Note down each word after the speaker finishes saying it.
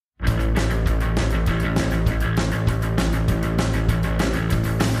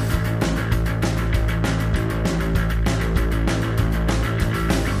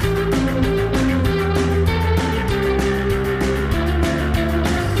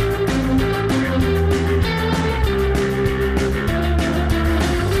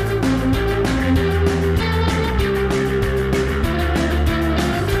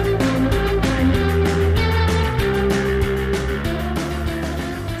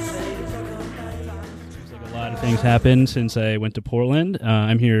things happened since I went to Portland.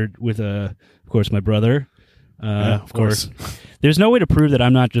 I'm here with, of course, my brother. Of course. There's no way to prove that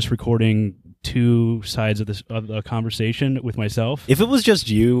I'm not just recording two sides of the conversation with myself. If it was just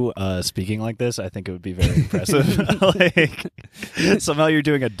you speaking like this, I think it would be very impressive. Like somehow you're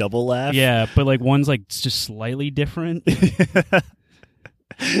doing a double laugh. Yeah, but like one's like just slightly different.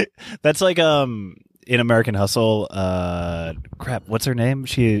 That's like in American Hustle. Crap, what's her name?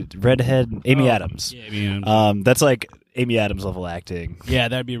 She redhead Amy Adams. Yeah, Amy Adams. That's like Amy Adams level acting. Yeah,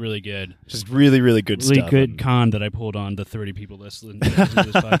 that'd be really good. Just really, really good really stuff. Really good con that I pulled on the 30 people listening to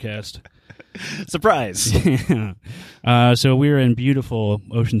this podcast. Surprise. So we were in beautiful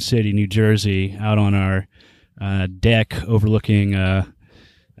Ocean City, New Jersey, out on our deck overlooking a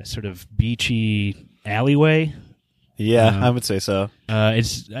sort of beachy alleyway. Yeah, I would say so.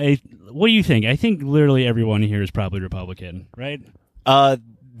 What do you think? I think literally everyone here is probably Republican, right?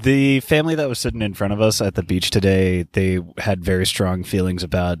 The family that was sitting in front of us at the beach today, they had very strong feelings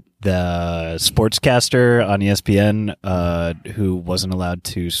about the sportscaster on ESPN who wasn't allowed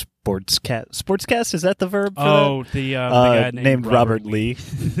to sportscast. Is that the verb for that? The guy named Robert Lee.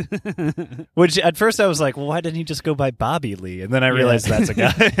 Which at first I was like, well, why didn't he just go by Bobby Lee? And then I realized that's a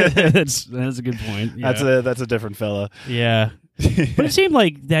guy. that's a good point. Yeah. That's a different fella. Yeah. But it seemed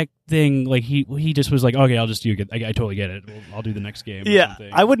like that thing, like he just was like, okay, I'll just do it. I totally get it. I'll do the next game. Yeah,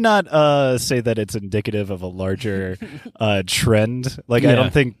 I would not say that it's indicative of a larger trend. Like, I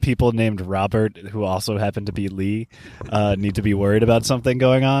don't think people named Robert, who also happened to be Lee, need to be worried about something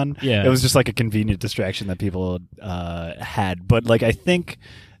going on. Yeah. It was just like a convenient distraction that people had. But like, I think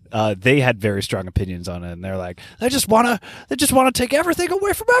they had very strong opinions on it, and they're like, they just want to take everything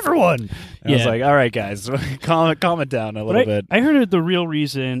away from everyone. And I was like, all right, guys, calm it down a little bit. I heard the real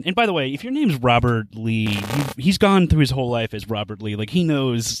reason, and by the way, if your name's Robert Lee, he's gone through his whole life as Robert Lee. Like he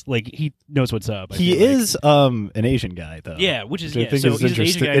knows what's up. He is an Asian guy, though. Yeah, which is I think so is he's an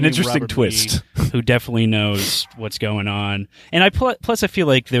Asian guy an named interesting Robert twist. Lee, who definitely knows what's going on. And plus I feel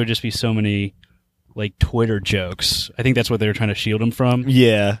like there would just be so many like Twitter jokes. I think that's what they were trying to shield him from.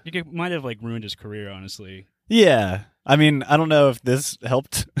 Yeah. It might have like ruined his career, honestly. Yeah. I mean, I don't know if this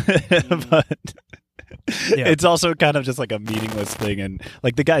helped, but it's also kind of just like a meaningless thing, and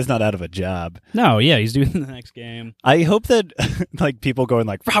like the guy's not out of a job. No, yeah, he's doing the next game. I hope that like people going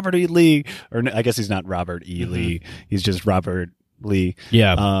like Robert E. Lee, or I guess he's not Robert E. Lee, he's just Robert Lee.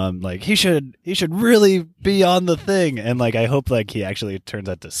 Yeah. Like he should really be on the thing, and like I hope like he actually turns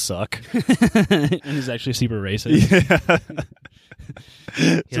out to suck. And he's actually super racist. Yeah.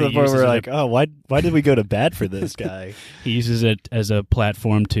 To the point where we're like, oh, why did we go to bat for this guy? He uses it as a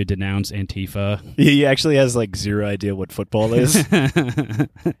platform to denounce Antifa. He actually has like zero idea what football is.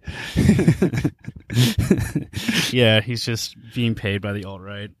 Yeah, he's just being paid by the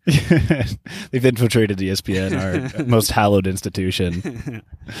alt-right. They've infiltrated ESPN, our most hallowed institution.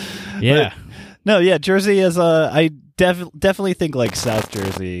 Yeah. Jersey is I definitely think like South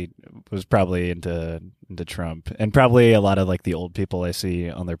Jersey was probably into Trump, and probably a lot of like the old people I see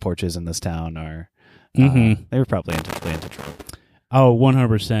on their porches in this town are they were probably into Trump. Oh,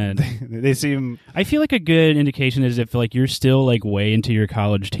 100%. They seem. I feel like a good indication is if like you're still like way into your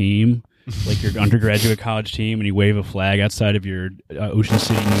college team, like your undergraduate college team, and you wave a flag outside of your Ocean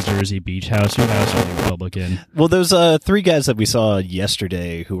City, New Jersey beach house, your house is Republican. Well, those three guys that we saw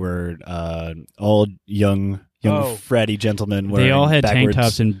yesterday who were all young fratty gentlemen wearing they all had backwards, tank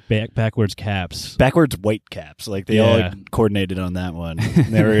tops and backwards caps. Backwards white caps. Like they all coordinated on that one.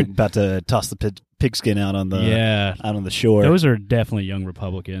 They were about to toss the pigskin out on the shore. Those are definitely young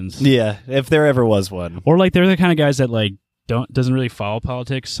Republicans. Yeah, if there ever was one. Or like they're the kind of guys that like doesn't really follow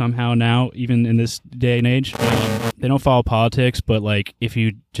politics somehow now, even in this day and age. They don't follow politics, but like if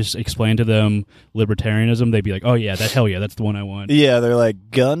you just explain to them libertarianism, they'd be like, oh yeah, that's the one I want. Yeah, they're like,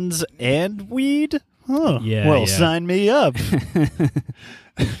 guns and weed? Huh. Yeah, well, sign me up.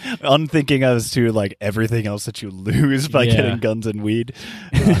 Unthinking as to like everything else that you lose by getting guns and weed.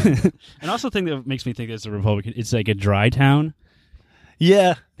 And also thing that makes me think it's a Republican, it's like a dry town.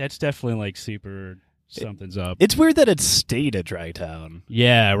 Yeah. That's definitely like super something's up. It's weird that it stayed a dry town.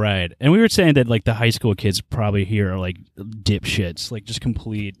 Yeah, right. And we were saying that like the high school kids probably here are like dipshits, like just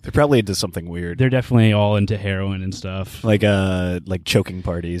complete. They're probably into something weird. They're definitely all into heroin and stuff. Like choking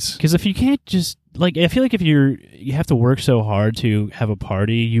parties. Because if you can't just like, I feel like if you have to work so hard to have a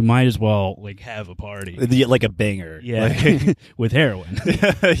party, you might as well like have a party. Like a banger. Yeah. Like, with heroin.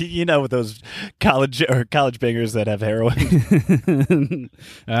 You know, with those college bangers that have heroin.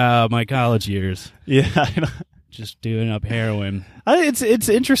 My college years. Yeah, I know. Just doing up heroin. It's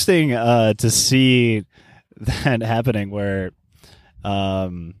interesting to see that happening where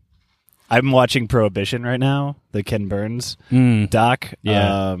I'm watching Prohibition right now, the Ken Burns doc.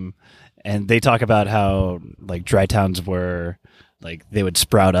 Yeah. And they talk about how like dry towns were like they would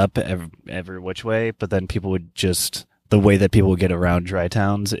sprout up every which way, but then people would just the way that people would get around dry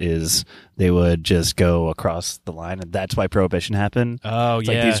towns is they would just go across the line, and that's why Prohibition happened. Oh, it's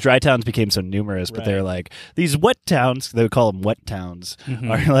yeah. like these dry towns became so numerous, but they're like these wet towns. They would call them wet towns,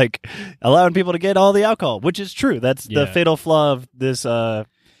 are like allowing people to get all the alcohol, which is true. That's the fatal flaw of this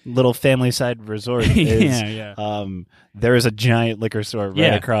little family side resort. Is, there is a giant liquor store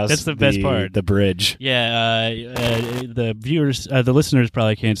right across. That's the best part. The bridge. Yeah, the viewers, the listeners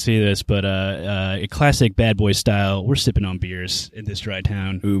probably can't see this, but a classic bad boy style. We're sipping on beers in this dry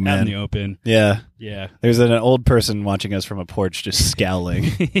town, out in the open. Yeah, yeah. There's an old person watching us from a porch, just scowling.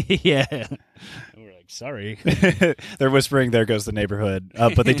 Yeah. We're like, sorry. They're whispering, "There goes the neighborhood,"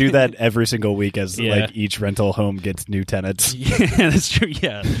 but they do that every single week as like each rental home gets new tenants. Yeah, that's true.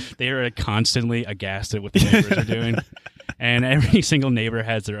 Yeah, they are constantly aghast at what the neighbors are doing. And every single neighbor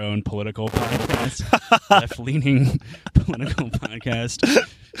has their own political podcast, left-leaning political podcast.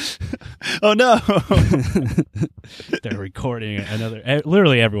 Oh, no. They're recording another...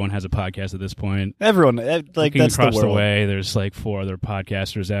 Literally everyone has a podcast at this point. Everyone. Like, looking that's across the world. way, there's like 4 other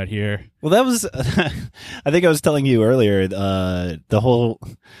podcasters out here. Well, that was... I think I was telling you earlier, the whole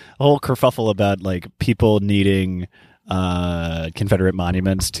kerfuffle about like people needing... Confederate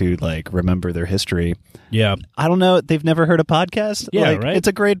monuments to like remember their history. Yeah, I don't know. They've never heard a podcast. Yeah, like, right.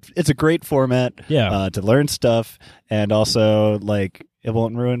 It's a great format. Yeah, to learn stuff, and also like it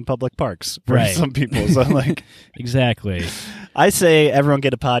won't ruin public parks for some people. So like, exactly. I say everyone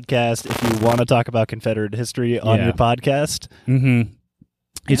get a podcast if you want to talk about Confederate history on your podcast. Mm-hmm.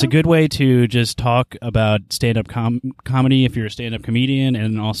 It's a good way to just talk about stand-up comedy if you're a stand-up comedian,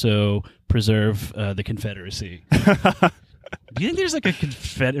 and also preserve the Confederacy. Do you think there's like a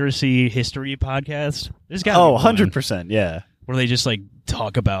Confederacy history podcast? There's got to be 100%, yeah. Where they just like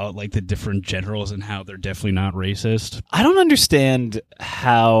talk about like the different generals and how they're definitely not racist. I don't understand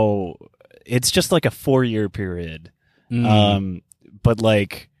how it's just like a 4-year period. But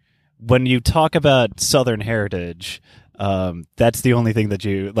like when you talk about Southern heritage... that's the only thing that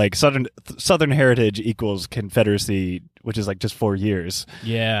you like. Southern heritage equals Confederacy, which is like just 4 years.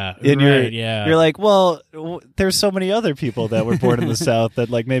 Yeah, and you're like, well, there's so many other people that were born in the South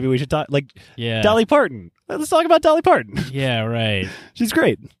that like maybe we should talk. Like, Dolly Parton. Let's talk about Dolly Parton. Yeah, right. She's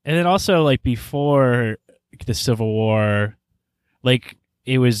great. And then also like before the Civil War, like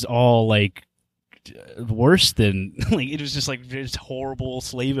it was all like worse than like it was just like just horrible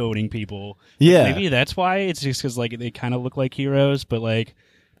slave owning people. Yeah, maybe that's why. It's just because like they kind of look like heroes, but like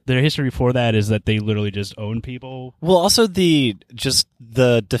their history before that is that they literally just own people. Well, also the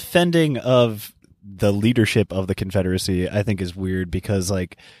defending of the leadership of the Confederacy, I think, is weird because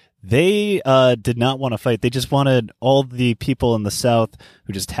like they did not want to fight. They just wanted all the people in the South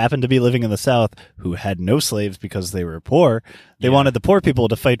who just happened to be living in the South who had no slaves because they were poor. They wanted the poor people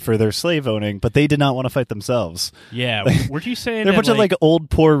to fight for their slave owning, but they did not want to fight themselves. Yeah. Weren't you saying they're a bunch of like old,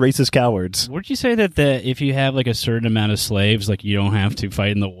 poor, racist cowards? Weren't you say that if you have like a certain amount of slaves, like you don't have to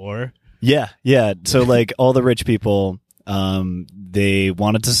fight in the war? Yeah. So like all the rich people, they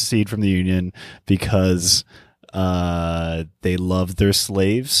wanted to secede from the Union because they loved their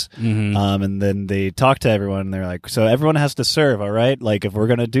slaves. And then they talked to everyone and they're like, so everyone has to serve, all right? Like if we're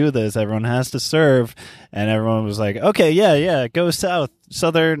going to do this, everyone has to serve. And everyone was like, okay, yeah, go south,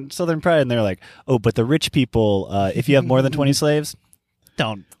 Southern pride. And they're like, oh, but the rich people, if you have more than 20 slaves,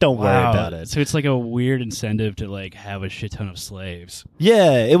 don't worry about it. So it's like a weird incentive to like have a shit ton of slaves.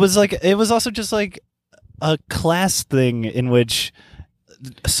 Yeah, it was also just like a class thing in which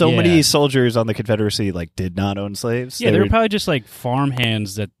many soldiers on the Confederacy like did not own slaves. Yeah, they were probably just like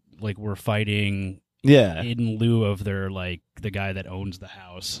farmhands that like were fighting in lieu of their like the guy that owns the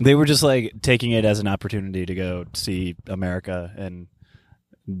house. They were just like taking it as an opportunity to go see America and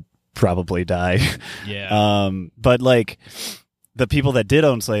probably die. Yeah. But like the people that did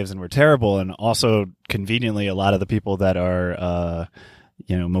own slaves and were terrible, and also conveniently a lot of the people that are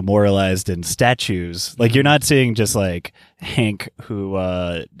memorialized in statues. Like you're not seeing just like Hank who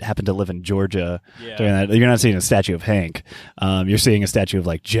happened to live in Georgia during that. You're not seeing a statue of Hank. You're seeing a statue of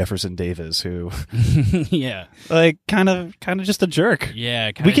like Jefferson Davis who like kind of just a jerk.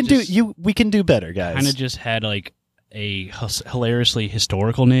 Yeah, we can do better, guys. Kind of just had like a hilariously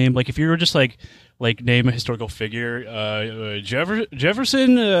historical name. Like if you were just like name a historical figure,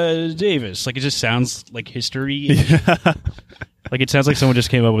 Jefferson Davis. Like it just sounds like history. Like it sounds like someone just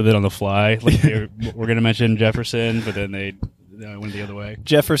came up with it on the fly. Like we're going to mention Jefferson, but then they went the other way.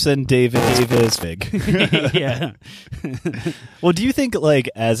 Jefferson Davis Fig. Yeah. Well, do you think like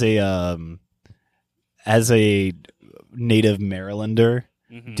as a native Marylander,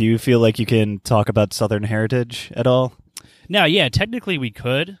 do you feel like you can talk about Southern heritage at all? No, yeah, technically we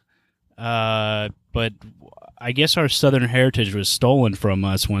could, but I guess our Southern heritage was stolen from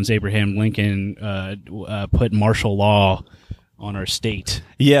us once Abraham Lincoln put martial law on our state.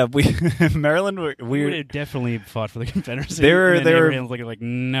 Yeah, Maryland. We would have definitely fought for the Confederacy. They were Abraham looking like,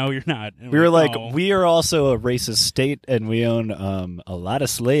 no, you're not. And we were like, no. we are also a racist state, and we own a lot of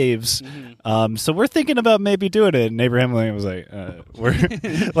slaves. So we're thinking about maybe doing it. And Abraham Lincoln was like, we're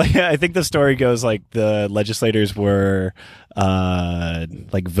like, I think the story goes like the legislators were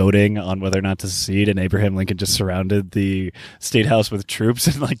like voting on whether or not to secede, and Abraham Lincoln just surrounded the state house with troops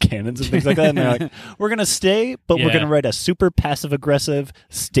and like cannons and things like that. And they're like, we're gonna stay, but we're gonna write a super passive aggressive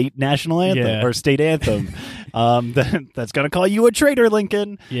state national anthem or state anthem that's gonna call you a traitor,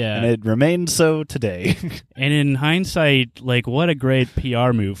 Lincoln. Yeah, and it remains so today. And in hindsight, like, what a great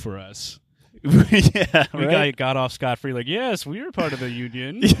PR move for us. Yeah, we got off scot-free. Like, yes, we were part of the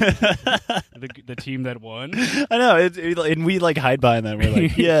Union, the team that won. I know, and we like hide behind that. We're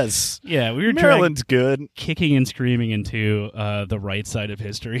like, yes, yeah, we were Maryland's good, kicking and screaming into the right side of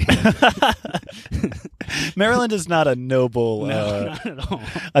history. Maryland is not a noble, not at all.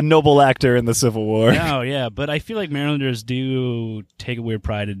 A noble actor in the Civil War. No, yeah, but I feel like Marylanders do take a weird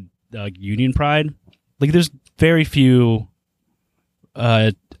pride in Union pride. Like, there's very few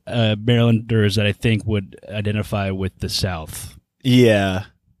Marylanders that I think would identify with the South. Yeah,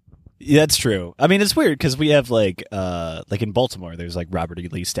 that's true. I mean, it's weird because we have like in Baltimore, there's like Robert E.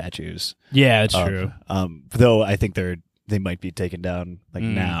 Lee statues. Yeah, that's true. Though I think they might be taken down like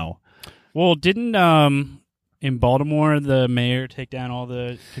now. Well, didn't in Baltimore the mayor take down all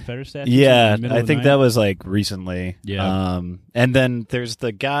the Confederate statues? Yeah, I think that was like recently. Yeah. And then there's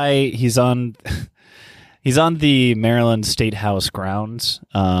the guy. He's on the Maryland State House grounds.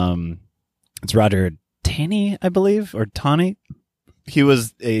 It's Roger Taney, I believe, or Taney. He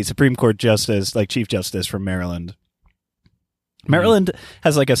was a Supreme Court justice, like Chief Justice from Maryland. Maryland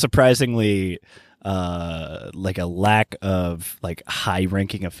has like a surprisingly like a lack of like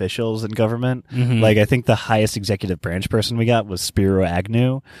high-ranking officials in government. Like I think the highest executive branch person we got was Spiro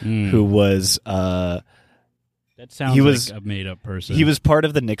Agnew, who was that sounds like a made-up person. He was part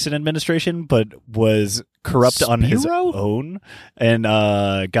of the Nixon administration, but was corrupt on his own, and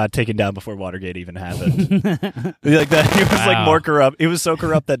got taken down before Watergate even happened. Like that, he was like more corrupt. He was so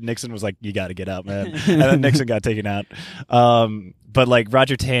corrupt that Nixon was like, "You got to get out, man," and then Nixon got taken out. But like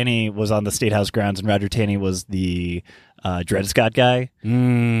Roger Taney was on the State House grounds, and Roger Taney was the Dred Scott guy.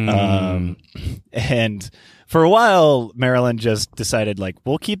 And for a while, Maryland just decided, like,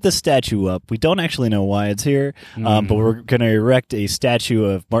 we'll keep the statue up. We don't actually know why it's here, but we're going to erect a statue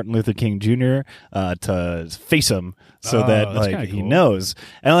of Martin Luther King Jr. To face him so that like he knows.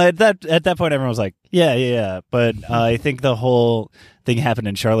 And at that point, everyone was like, yeah. But I think the whole thing happened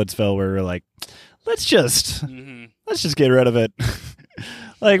in Charlottesville where we're like, let's just get rid of it.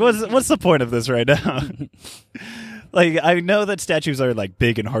 Like, what's the point of this right now? Like, I know that statues are like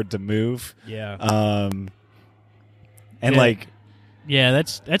big and hard to move. Yeah. And like, yeah,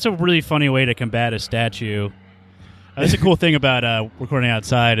 that's a really funny way to combat a statue. That's a cool thing about recording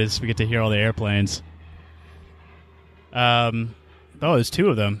outside is we get to hear all the airplanes. There's two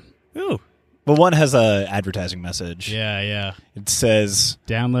of them. Ooh. Well, one has a advertising message. Yeah. It says,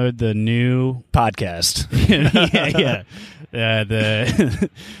 "Download the new podcast." yeah. The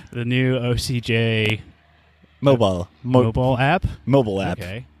new OCJ mobile app. Mobile app.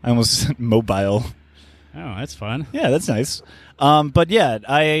 Okay. I almost said mobile. Oh, that's fun. Yeah, that's nice. But yeah,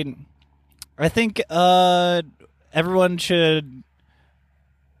 I think everyone should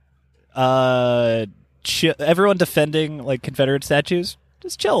everyone defending like Confederate statues,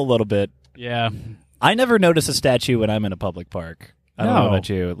 just chill a little bit. Yeah. I never notice a statue when I'm in a public park. I don't know about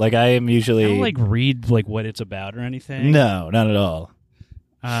you. Like I am usually I don't like read like what it's about or anything. No, not at all.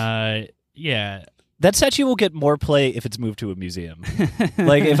 Yeah. That statue will get more play if it's moved to a museum.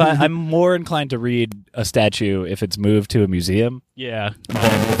 Like if I'm more inclined to read a statue if it's moved to a museum. Yeah.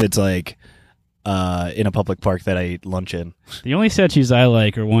 Than if it's like in a public park that I eat lunch in. The only statues I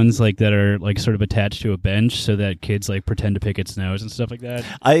like are ones like that are like sort of attached to a bench so that kids like pretend to pick its nose and stuff like that.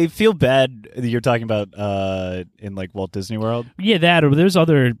 I feel bad that you're talking about in like Walt Disney World. Yeah, that or there's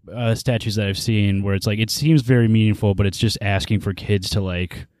other statues that I've seen where it's like it seems very meaningful, but it's just asking for kids to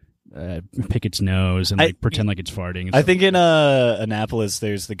like pick its nose and like pretend like it's farting. And I think in Annapolis,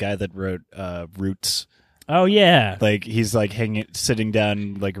 there's the guy that wrote Roots. Oh yeah. Like he's like sitting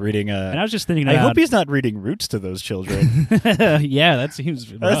down, like reading a. And I was just thinking I about. hope he's not reading Roots to those children. Yeah, that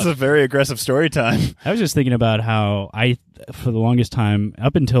seems rough. That's a very aggressive story time. I was just thinking about how for the longest time,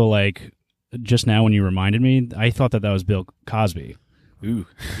 up until like just now when you reminded me, I thought that was Bill Cosby. Ooh.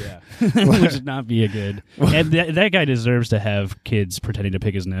 Yeah. Which would not be a good. And that guy deserves to have kids pretending to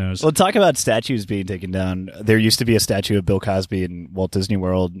pick his nose. Well, talk about statues being taken down. There used to be a statue of Bill Cosby in Walt Disney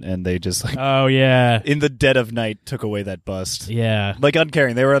World, and they just like oh yeah, in the dead of night took away that bust. Yeah, like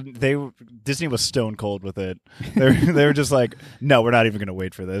uncaring. Disney was stone cold with it. They were just like, no, we're not even going to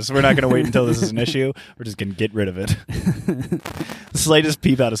wait for this. We're not going to wait until this is an issue. We're just going to get rid of it. The slightest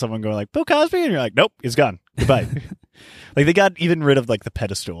peep out of someone going like Bill Cosby, and you're like, nope, he's gone. Goodbye. Like they got even rid of like the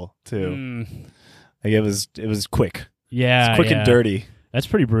pedestal too. Like it was quick. Yeah, it's quick and dirty. That's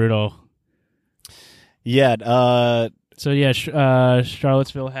pretty brutal. Yeah. So yeah,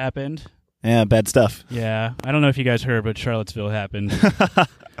 Charlottesville happened. Yeah, bad stuff. Yeah, I don't know if you guys heard, but Charlottesville happened.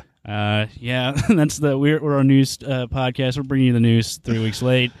 Yeah, that's we're our news podcast. We're bringing you the news 3 weeks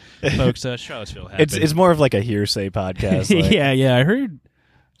late, folks. Charlottesville happened. It's more of like a hearsay podcast. Like, yeah. I heard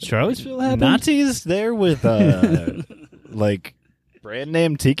Charlottesville happened. Nazis there with like brand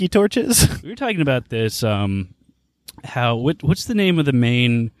name tiki torches. We were talking about this. What's the name of the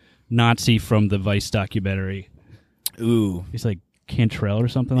main Nazi from the Vice documentary? Ooh, he's like Cantrell or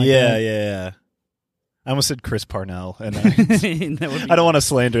something like that. Yeah. Yeah. I almost said Chris Parnell, and I don't want to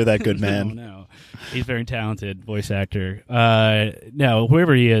slander that good man. No, he's a very talented voice actor. No,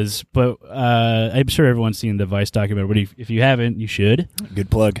 whoever he is, but I'm sure everyone's seen the Vice documentary. But if you haven't, you should. Good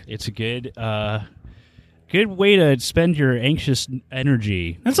plug. It's a good way to spend your anxious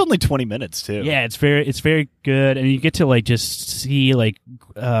energy. It's only 20 minutes too. Yeah, it's very good, and you get to like just see like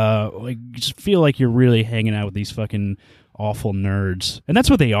just feel like you're really hanging out with these fucking awful nerds, and that's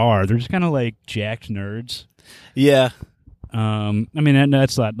what they are. They're just kind of like jacked nerds. Yeah. I mean,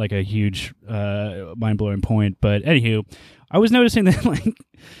 that's not like a huge mind-blowing point, but anywho, I was noticing that like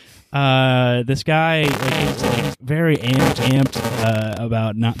this guy is like very amped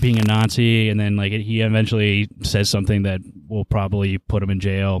about not being a Nazi, and then like he eventually says something that will probably put him in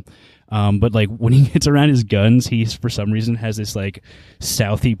jail. But like when he gets around his guns, he for some reason has this like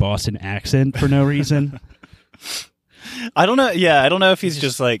Southie Boston accent for no reason. I don't know. Yeah, I don't know if he's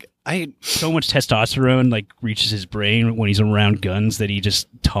just like so much testosterone like reaches his brain when he's around guns that he just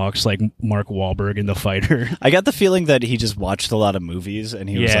talks like Mark Wahlberg in The Fighter. I got the feeling that he just watched a lot of movies and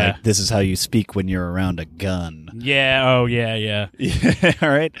he was like, "This is how you speak when you're around a gun." Yeah. Oh, yeah. All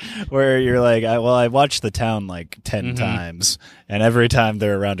right. Where you're like, I watched The Town like 10 times, and every time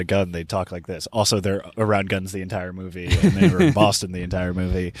they're around a gun, they talk like this. Also, they're around guns the entire movie, and they were in Boston the entire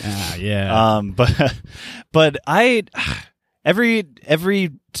movie. Yeah. But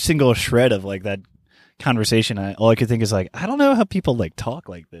every single shred of like that conversation, all I could think is like, I don't know how people like talk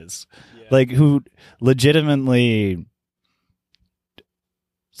like this, like who legitimately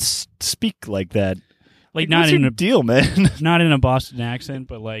speak like that. Like not what's in your a deal, man. Not in a Boston accent,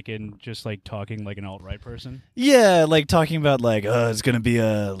 but like in just like talking like an alt-right person. Yeah, like talking about like, it's gonna be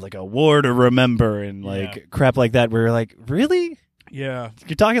a war to remember and like crap like that. Where you're like, really? Yeah,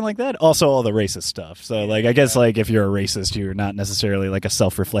 you're talking like that. Also, all the racist stuff. So, like, I guess like if you're a racist, you're not necessarily like a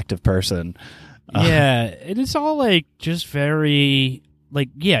self-reflective person. Yeah, and it's all like just very like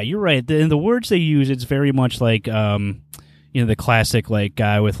you're right. The words they use, it's very much like the classic like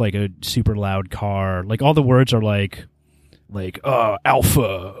guy with like a super loud car. Like all the words are like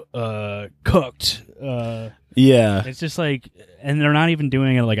alpha, cooked. Yeah, it's just like, and they're not even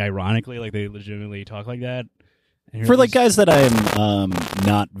doing it like ironically. Like they legitimately talk like that. For like guys that I'm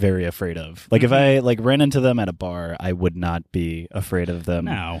not very afraid of. Like if I like ran into them at a bar, I would not be afraid of them.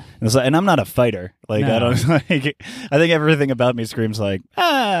 No. And I'm not a fighter. Like no. I don't like I think everything about me screams like,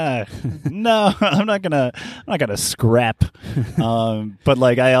 no, I'm not gonna scrap. But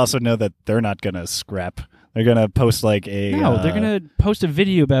like I also know that they're not gonna scrap. They're gonna post like they're gonna post a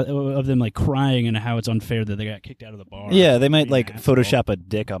video of them like crying and how it's unfair that they got kicked out of the bar. Yeah, they might like Photoshop a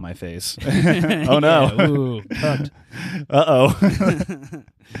dick on my face. Oh no! Ooh, uh-oh.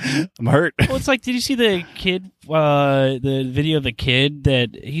 I'm hurt. Well, it's like, did you see the kid? The video of the kid that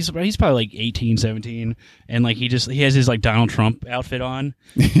he's probably like 18, 17, and like he has his like Donald Trump outfit on.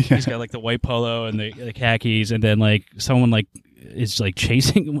 He's got like the white polo and the khakis, and then like someone like is like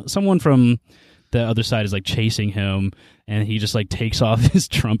chasing someone from the other side is like chasing him, and he just like takes off his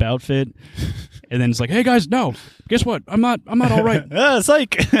Trump outfit, and then it's like, "Hey guys, no, guess what? I'm not all right."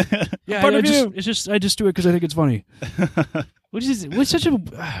 Psych. Yeah, Part of I just do it because I think it's funny. Which such a,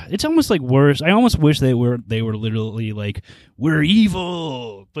 it's almost like worse. I almost wish they were literally like, we're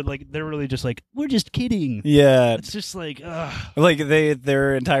evil, but like they're really just like, we're just kidding. Yeah, it's just like, like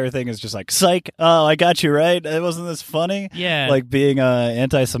their entire thing is just like, psych. Oh, I got you right. Wasn't this funny? Yeah, like being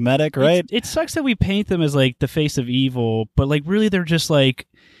anti-Semitic, right? It sucks that we paint them as like the face of evil, but like really they're just like,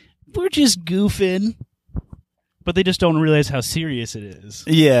 we're just goofing. But they just don't realize how serious it is.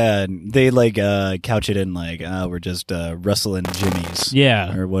 Yeah, they like couch it in like, we're just rustling jimmies.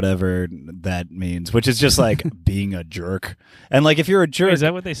 Yeah. Or whatever that means, which is just like being a jerk. And like if you're a jerk... Wait, is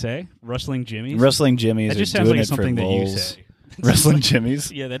that what they say? Rustling jimmies? Rustling jimmies. That just or sounds doing like it for something that you lulz. say. Wrestling like, jimmies?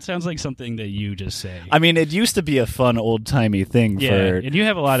 Yeah, that sounds like something that you just say. I mean, it used to be a fun old-timey thing for... and you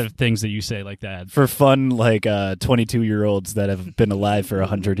have a lot of things that you say like that. For fun, like 22-year-olds that have been alive for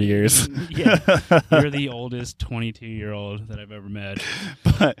 100 years. Yeah, you're the oldest 22-year-old that I've ever met.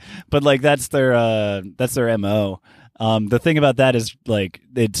 But like that's their MO. The thing about that is like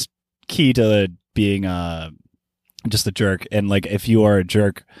it's key to being just a jerk, and like if you are a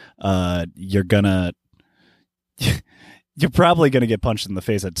jerk, you're probably gonna get punched in the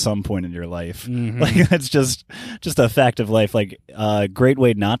face at some point in your life. Mm-hmm. Like that's just a fact of life. Like a great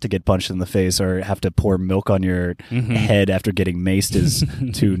way not to get punched in the face or have to pour milk on your head after getting maced is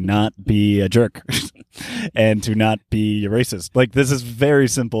to not be a jerk and to not be a racist. Like this is very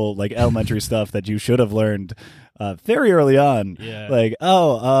simple, like elementary stuff that you should have learned very early on. Yeah. Like,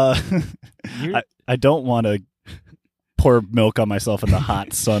 I don't want to pour milk on myself in the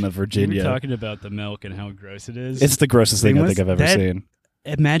hot sun of Virginia. You were talking about the milk and how gross it is. It's the grossest thing I think I've ever seen.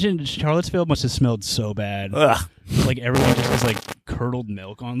 Imagine Charlottesville must have smelled so bad. Ugh. Like everyone just has like curdled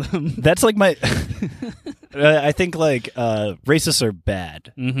milk on them. That's like my... I think like racists are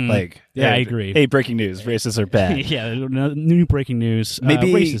bad. Mm-hmm. Like, yeah, I agree. Hey, breaking news: racists are bad. Yeah, new breaking news.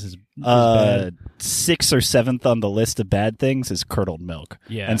 Maybe racist is bad. 6th or 7th on the list of bad things is curdled milk.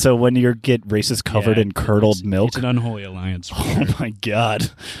 Yeah, and so when you get racists covered in curdled milk, it's an unholy alliance. Oh my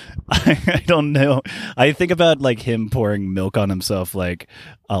god, I don't know. I think about like him pouring milk on himself like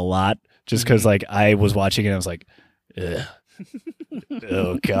a lot, just because like I was watching it, and I was like, ugh.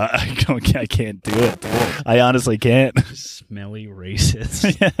 Oh god, I can't do it. I honestly can't. Smelly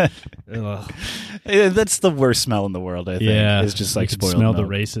racist. Yeah, that's the worst smell in the world. I think. Yeah, it's just like spoiled smell milk.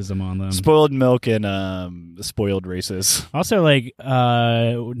 the racism on them. Spoiled milk and spoiled races. Also, like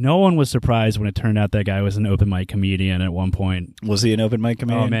no one was surprised when it turned out that guy was an open mic comedian at one point. Was he an open mic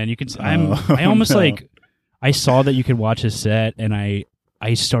comedian? Oh man, you could. I almost like. I saw that you could watch his set, and I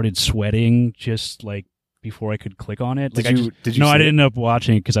started sweating just like before I could click on it. Like did you I didn't end up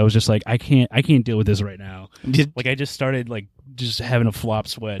watching it because I was just like, I can't deal with this right now. Like I just started like just having a flop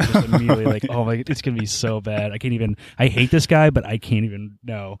sweat just immediately. Like, oh my, it's gonna be so bad. I hate this guy, but I can't even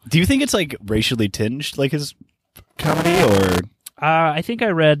know. Do you think it's like racially tinged, like his comedy, or? I think I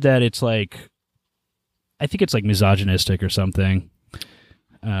read that it's like, I think it's like misogynistic or something.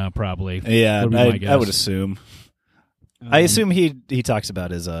 Probably. Yeah, I would assume. I assume he talks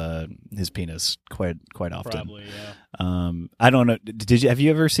about his penis quite often. Probably, yeah. I don't know. Have you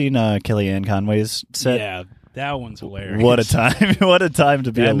ever seen Kellyanne Conway's set? Yeah, that one's hilarious. What a time! What a time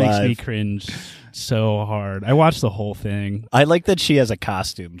to be alive. That makes me cringe so hard. I watched the whole thing. I like that she has a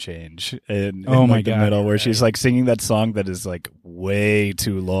costume change in my like the God, middle where right. she's like singing that song that is like way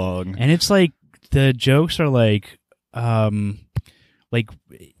too long, and it's like the jokes are like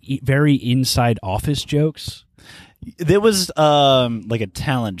very inside office jokes. There was like a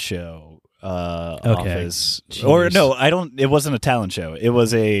talent show office. Jeez. Or no, it wasn't a talent show. It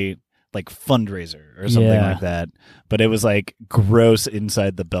was a like fundraiser or something like that. But it was like gross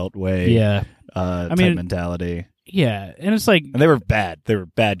inside the beltway type mentality. Yeah, and it's like, and they were bad. They were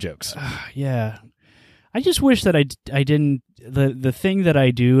bad jokes. Yeah. I just wish that I didn't the thing that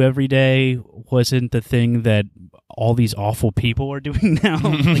I do every day wasn't the thing that all these awful people are doing now.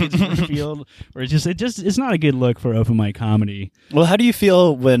 Like it's revealed, or it's not a good look for open mic comedy. Well, how do you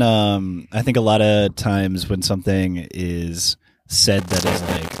feel when I think a lot of times when something is said that is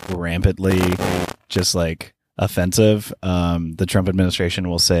like rampantly just like offensive, the Trump administration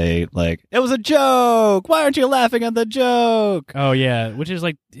will say like, it was a joke, why aren't you laughing at the joke? Oh yeah, which is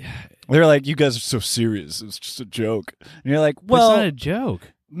like, they're like, you guys are so serious, it's just a joke. And you're like, well, it's not a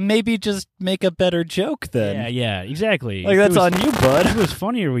joke. Maybe just make a better joke then. Yeah, exactly. Like, that's on you, bud. If it was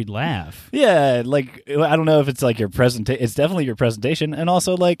funnier, we'd laugh. Yeah, like, I don't know if it's like your presentation. It's definitely your presentation. And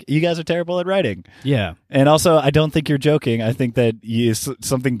also, like, you guys are terrible at writing. Yeah. And also, I don't think you're joking. I think that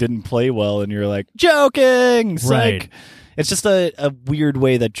something didn't play well and you're like, joking! It's right. Like, it's just a weird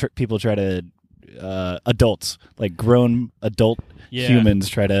way that people try to, adults, like grown adult humans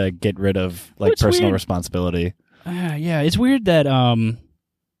try to get rid of like personal responsibility. Yeah, it's weird that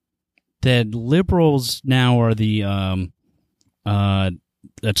that liberals now are the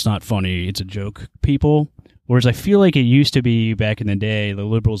that's not funny, it's a joke people. Whereas I feel like it used to be back in the day, the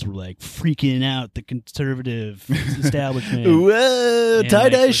liberals were like freaking out the conservative establishment. Whoa,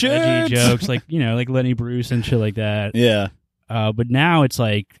 tie-dye like shirts! edgy jokes, like, like Lenny Bruce and shit like that. Yeah. But now it's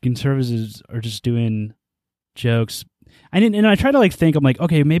like conservatives are just doing jokes. And I try to like think, I'm like,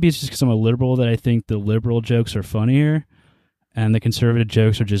 okay, maybe it's just because I'm a liberal that I think the liberal jokes are funnier and the conservative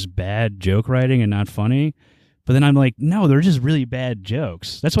jokes are just bad joke writing and not funny. But then I'm like, no, they're just really bad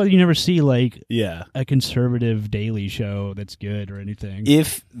jokes. That's why you never see like a conservative daily show that's good or anything.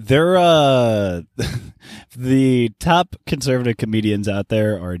 If they're the top conservative comedians out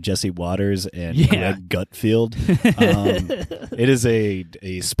there are Jesse Waters and Greg Gutfeld. It is a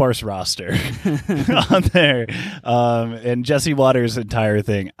sparse roster on there. And Jesse Waters' entire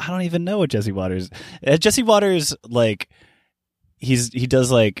thing, I don't even know what Jesse Waters like. He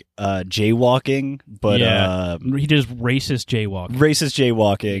does like jaywalking, but he does racist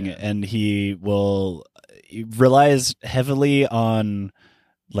jaywalking. And he relies heavily on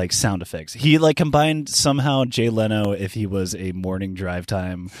like sound effects. He like combined somehow Jay Leno if he was a morning drive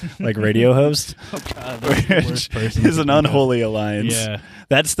time like radio host. Oh God, that's the worst person. Is an unholy alliance. Yeah,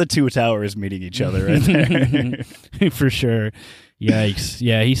 that's the two towers meeting each other right there. For sure. Yikes!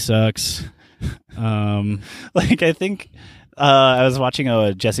 Yeah, he sucks. Like I think. I was watching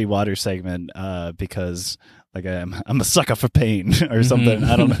a Jesse Waters segment because like I'm a sucker for pain or something.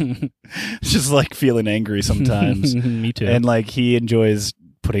 I don't know. Just like feeling angry sometimes. Me too. And like he enjoys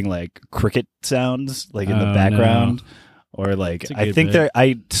putting like cricket sounds like in the background. No. Or like I think bit.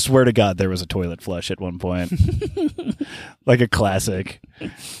 I swear to God there was a toilet flush at one point. Like a classic.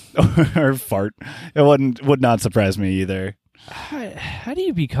 Or fart. It would not surprise me either. How do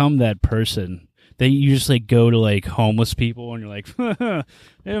you become that person? That you just like go to like homeless people and you're like,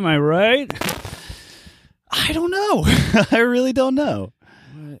 am I right? I don't know. I really don't know.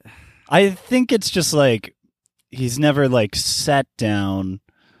 What? I think it's just like he's never like sat down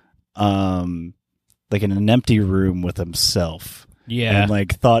like in an empty room with himself. Yeah. And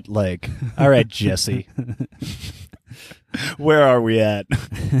like thought like, all right, Jesse, where are we at?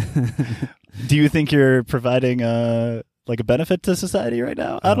 Do you think you're providing like a benefit to society right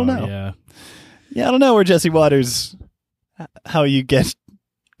now? I don't know. Yeah. Yeah, I don't know where Jesse Waters, how you get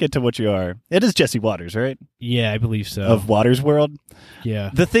to what you are. It is Jesse Waters, right? Yeah, I believe so. Of Waters World? Yeah.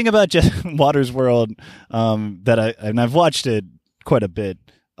 The thing about Waters World that I've watched it quite a bit,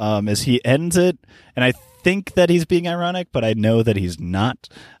 is he ends it, and I think that he's being ironic, but I know that he's not.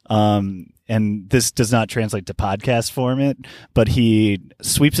 And this does not translate to podcast format, but he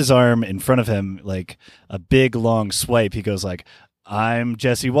sweeps his arm in front of him like a big, long swipe. He goes like, I'm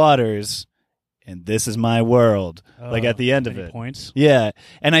Jesse Waters. And this is my world, like at the end of it. Points? Yeah.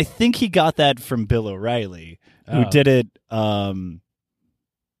 And I think he got that from Bill O'Reilly, who did it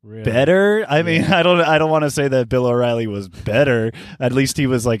really? Better. I mean, I don't want to say that Bill O'Reilly was better. At least he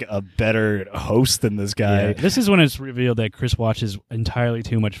was like a better host than this guy. Yeah. This is when it's revealed that Chris watches entirely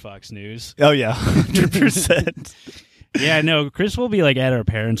too much Fox News. Oh, yeah. 100%. Yeah, no, Chris will be like at our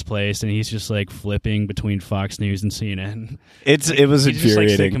parents' place, and he's just like flipping between Fox News and CNN. It was he infuriating. Just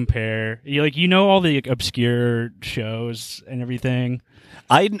likes to compare. You know all the obscure shows and everything.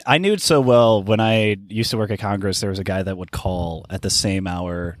 I knew it so well when I used to work at Congress. There was a guy that would call at the same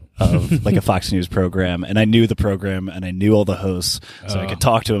hour of like a Fox News program, and I knew the program and I knew all the hosts, so I could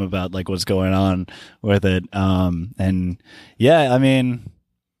talk to him about like what's going on with it. And yeah, I mean,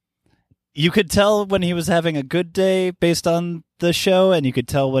 you could tell when he was having a good day based on the show, and you could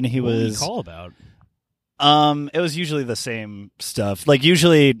tell when he what was. What did he call about? It was usually the same stuff. Like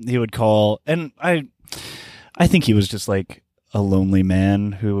usually he would call, and I think he was just like a lonely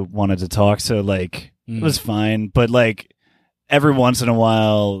man who wanted to talk. So like it was fine, but like every once in a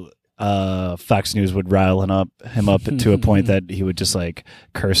while, Fox News would rile him up to a point that he would just like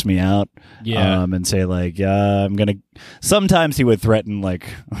curse me out. Yeah. And say like, yeah, sometimes he would threaten like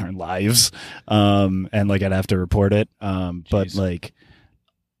our lives. And like I'd have to report it. But like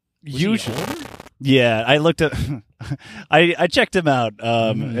usually, yeah, I looked at, I checked him out.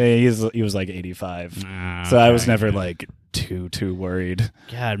 He was like 85. So I was never like too worried.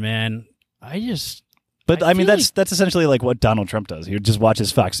 God, man. But I mean, that's essentially like what Donald Trump does. He just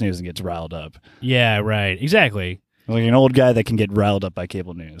watches Fox News and gets riled up. Yeah, right. Exactly. Like an old guy that can get riled up by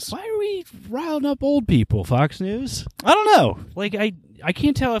cable news. Why are we riling up old people, Fox News? I don't know. Like, I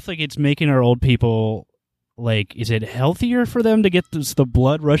can't tell if like it's making our old people like, is it healthier for them to get the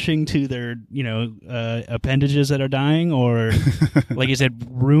blood rushing to their, appendages that are dying, or like, is it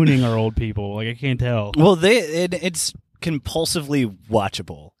ruining our old people? Like, I can't tell. Well, it's compulsively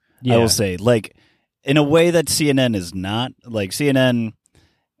watchable. Yeah. I will say, like, in a way that CNN is not. Like, CNN,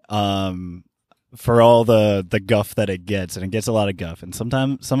 for all the guff that it gets, and it gets a lot of guff, and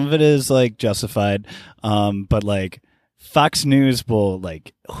sometimes some of it is like justified, but like Fox News will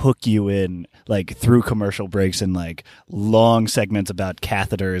like hook you in like through commercial breaks and like long segments about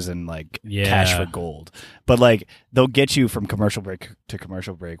catheters and like cash for gold. But like they'll get you from commercial break to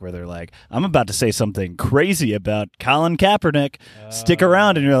commercial break where they're like, I'm about to say something crazy about Colin Kaepernick. Stick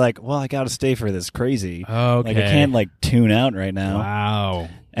around. And you're like, well, I got to stay for this crazy. Okay. Like I can't like tune out right now. Wow.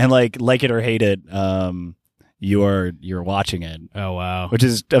 And like it or hate it, you're watching it. Oh wow. Which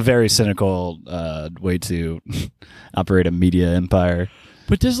is a very cynical way to operate a media empire.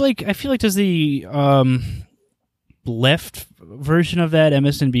 But does the left version of that,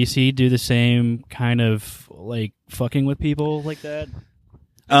 MSNBC, do the same kind of like fucking with people like that?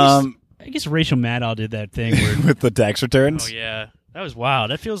 I guess Rachel Maddow did that thing where with the tax returns. Oh yeah, that was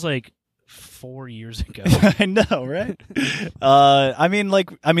wild. That feels like 4 years ago. I know, right?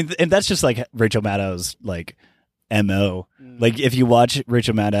 And that's just like Rachel Maddow's like MO. Like if you watch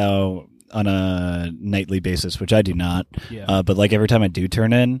Rachel Maddow on a nightly basis, which I do not, but like every time I do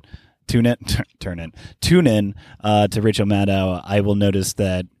tune in to Rachel Maddow, I will notice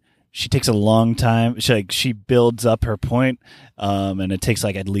that she takes a long time. She builds up her point, and it takes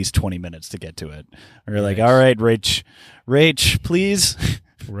like at least 20 minutes to get to it. We're like, all right, Rach, please.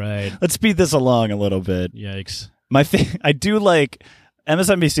 Right. Let's speed this along a little bit. Yikes. I do like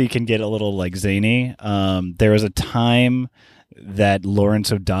MSNBC can get a little like zany. There was a time that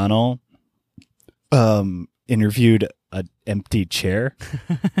Lawrence O'Donnell interviewed an empty chair,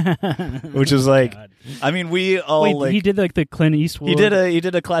 which is like, God. I mean, we all Wait, like he did like the Clint Eastwood. he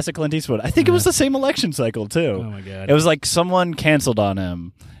did a classic Clint Eastwood. I think it was the same election cycle too. Oh my God. It was like someone canceled on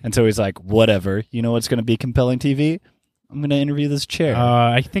him, and so he's like, whatever. You know what's going to be compelling TV? I'm going to interview this chair.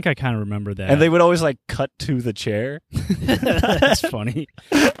 I think I kind of remember that. And they would always like cut to the chair. That's funny.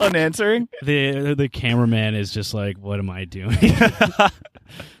 Unanswering. The cameraman is just like, what am I doing?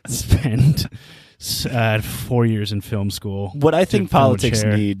 Spend 4 years in film school. What I think politics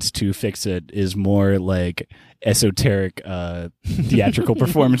chair. needs to fix it is more like esoteric theatrical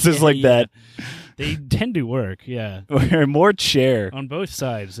performances like that. They tend to work, yeah. Or more chair. On both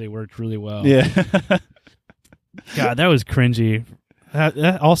sides, they worked really well. Yeah. God, that was cringy.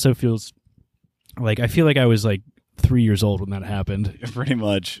 That also feels like, I feel like I was like 3 years old when that happened. Pretty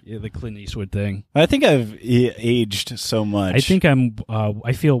much. Yeah, the Clint Eastwood thing. I think I've aged so much. I think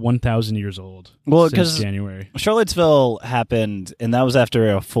I feel 1,000 years old. Well, since January. Charlottesville happened, and that was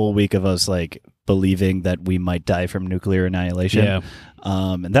after a full week of us like believing that we might die from nuclear annihilation. Yeah.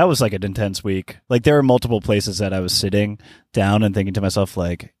 And that was like an intense week. Like there were multiple places that I was sitting down and thinking to myself,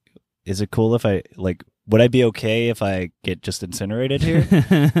 like, is it cool if I like, would I be okay if I get just incinerated here?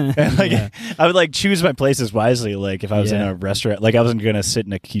 And, like, I would like choose my places wisely. Like if I was in a restaurant, like I wasn't going to sit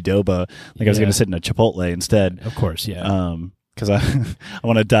in a Qdoba, like I was going to sit in a Chipotle instead. Of course, yeah. Because I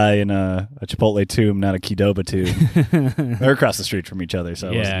want to die in a Chipotle tomb, not a Qdoba tomb. They're across the street from each other,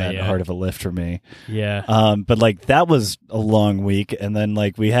 so it wasn't that hard of a lift for me. Yeah. But like that was a long week, and then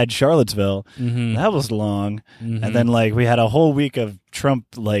like we had Charlottesville, that was long, and then like we had a whole week of Trump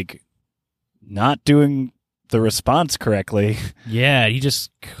like not doing the response correctly. Yeah, he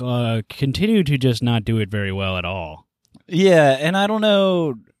just continued to just not do it very well at all. Yeah, and I don't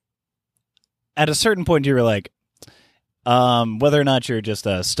know. At a certain point, you were like, whether or not you're just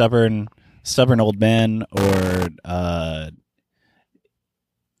a stubborn old man, or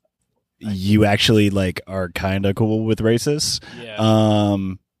you actually like are kind of cool with racists. Yeah.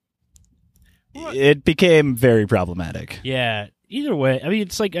 It became very problematic. Yeah. Either way, I mean,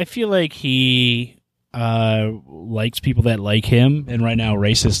 it's like I feel like he likes people that like him, and right now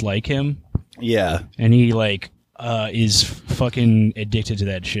racists like him. Yeah, and he like is fucking addicted to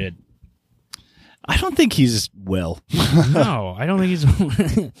that shit. I don't think he's well. No, I don't think he's.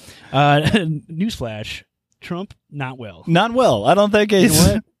 Newsflash: Trump not well. Not well. I don't think he's. You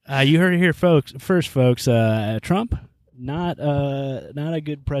know what? You heard it here, folks. Trump not a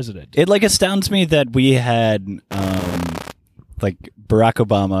good president. It like astounds me that we had like Barack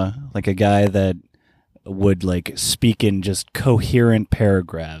Obama, like a guy that would like speak in just coherent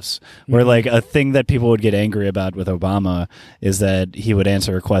paragraphs. Where like a thing that people would get angry about with Obama is that he would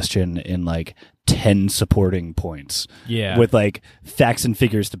answer a question in like 10 supporting points. Yeah. With like facts and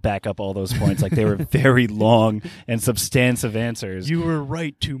figures to back up all those points. Like they were very long and substantive answers. You were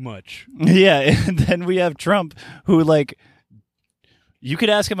right too much. Yeah, and then we have Trump who like you could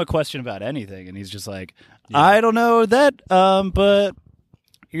ask him a question about anything and he's just like, I don't know that, but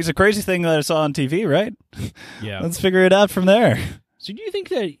here's a crazy thing that I saw on TV, right? Yeah. Let's figure it out from there. So do you think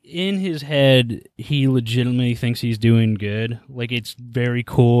that in his head he legitimately thinks he's doing good? Like it's very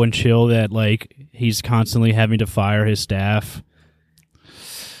cool and chill that like he's constantly having to fire his staff?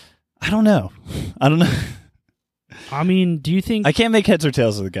 I don't know. I mean, do you think... I can't make heads or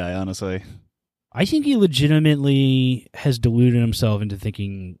tails of the guy, honestly. I think he legitimately has deluded himself into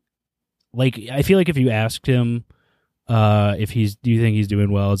thinking... Like, I feel like if you asked him do you think he's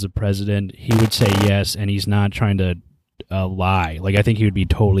doing well as a president, he would say yes, and he's not trying to lie. Like, I think he would be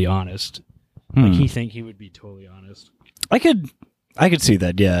totally honest. Like, he would be totally honest. I could see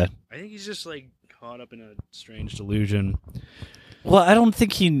that, yeah. I think he's just, like, caught up in a strange delusion. Well, I don't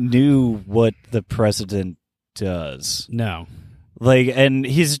think he knew what the president does. No. Like, and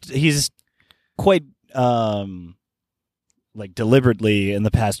he's quite, like, deliberately in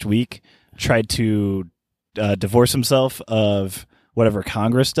the past week tried to divorce himself of whatever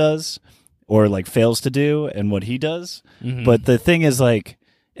Congress does or like fails to do and what he does. Mm-hmm. But the thing is, like,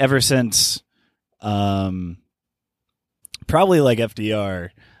 ever since probably like FDR,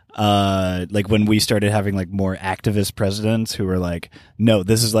 like when we started having like more activist presidents who were like, no,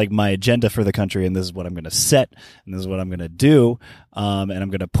 this is like my agenda for the country and this is what I'm going to set and this is what I'm going to do, and I'm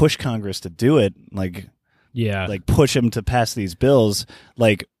going to push Congress to do it, like, yeah, like push him to pass these bills.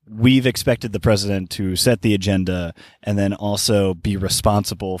 Like, we've expected the president to set the agenda and then also be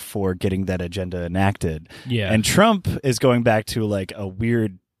responsible for getting that agenda enacted. Yeah. And Trump is going back to like a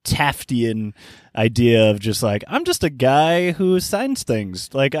weird Taftian idea of just like, I'm just a guy who signs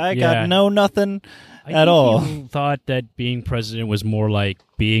things. Like, I got nothing at all. He thought that being president was more like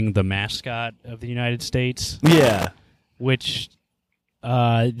being the mascot of the United States. Yeah. Which,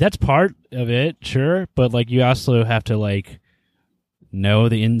 that's part of it, sure. But like, you also have to like know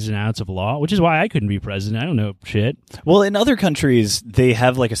the ins and outs of law, which is why I couldn't be president. I don't know shit. Well, in other countries, they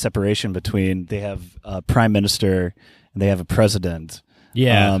have like a separation between, they have a prime minister and they have a president.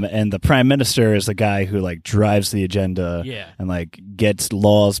 Yeah. And the prime minister is the guy who like drives the agenda and like gets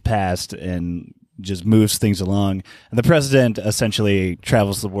laws passed and just moves things along. And the president essentially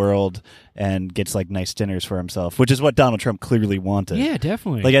travels the world and gets like nice dinners for himself, which is what Donald Trump clearly wanted. Yeah,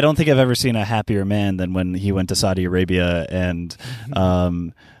 definitely. Like, I don't think I've ever seen a happier man than when he went to Saudi Arabia and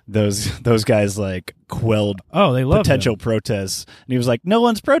those guys like quelled potential protests, and he was like, no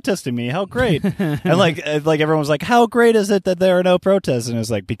one's protesting me, how great. And like everyone was like, how great is it that there are no protests? And it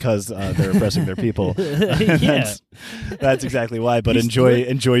was like, because they're oppressing their people. That's exactly why. But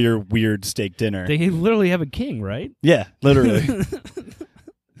enjoy your weird steak dinner. They literally have a king, right? Yeah, literally.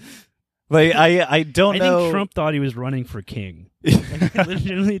 Like, I don't know. I think Trump thought he was running for king. Like, I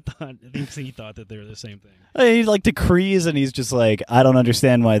literally thought that they were the same thing. He like decrees, and he's just like, I don't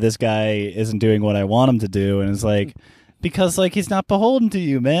understand why this guy isn't doing what I want him to do. And it's like, because like he's not beholden to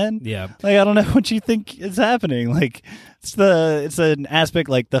you, man. Yeah. Like, I don't know what you think is happening. Like, it's an aspect,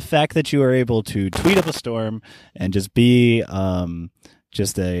 like the fact that you are able to tweet up a storm and just be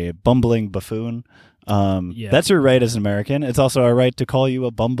just a bumbling buffoon. That's your right as an American. It's also our right to call you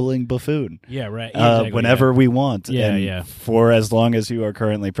a bumbling buffoon. Yeah, right. Exactly, whenever we want. Yeah, and for as long as you are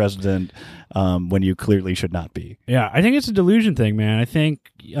currently president, when you clearly should not be. Yeah, I think it's a delusion thing, man. I think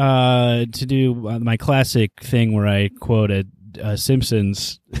to do my classic thing where I quote a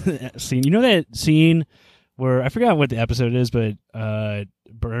Simpsons scene. You know that scene where, I forgot what the episode is, but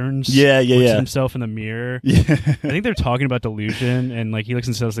Burns looks at himself in the mirror. Yeah. I think they're talking about delusion, and like he looks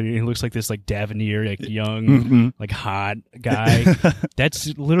at himself, and he looks like this like debonair, like young, like hot guy.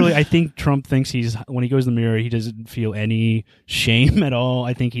 That's literally, I think Trump thinks when he goes in the mirror, he doesn't feel any shame at all.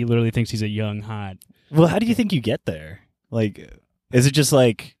 I think he literally thinks he's a young hot. Well, how do you think you get there? Like, is it just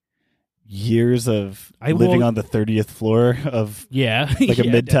like years of living on the 30th floor of like a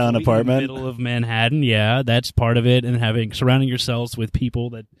midtown apartment in the middle of Manhattan? Yeah, that's part of it. And surrounding yourselves with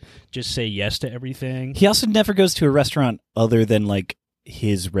people that just say yes to everything. He also never goes to a restaurant other than like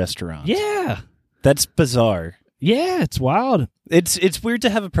his restaurant. Yeah, that's bizarre. Yeah, it's wild. It's weird to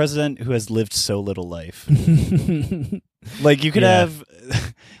have a president who has lived so little life. Like, you could have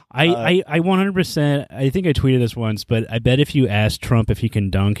I 100%, I think I tweeted this once, but I bet if you asked Trump if he can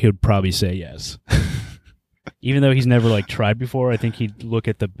dunk, he would probably say yes. Even though he's never like tried before, I think he'd look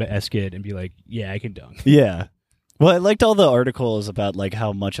at the basket and be like, "Yeah, I can dunk." Yeah. Well, I liked all the articles about like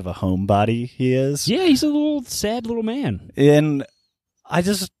how much of a homebody he is. Yeah, he's a little sad little man. And I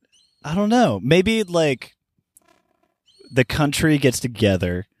don't know. Maybe like the country gets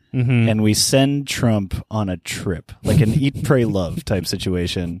together and we send Trump on a trip, like an eat, pray, love type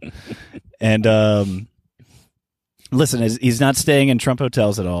situation. And listen, he's not staying in Trump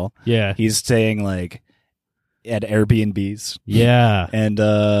hotels at all. Yeah. He's staying like at Airbnbs. Yeah.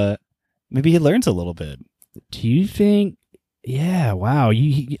 And maybe he learns a little bit. Do you think? Yeah. Wow.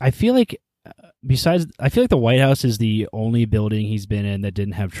 I feel like I feel like the White House is the only building he's been in that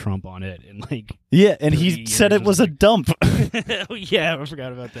didn't have Trump on it. And like, yeah, and he said it was a dump. Oh, yeah, I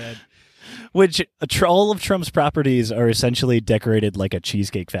forgot about that. Which all of Trump's properties are essentially decorated like a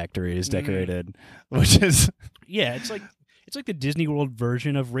Cheesecake Factory is decorated, which is it's like the Disney World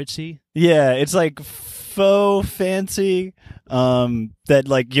version of ritzy. Yeah, it's like faux fancy. That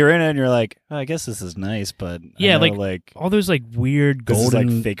like you're in it and you're like, oh, I guess this is nice, but yeah, I know, like all those like weird golden,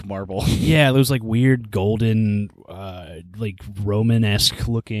 this is like fake marble. Yeah, those like weird golden, like Roman-esque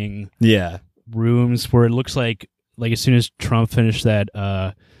looking rooms where it looks like as soon as Trump finished that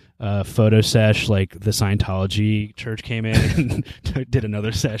photo sesh, like the Scientology church came in and did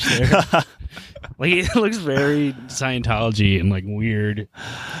another sesh there. Like it looks very Scientology and like weird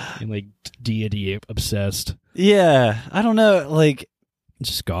and like deity obsessed. Yeah, I don't know, like it's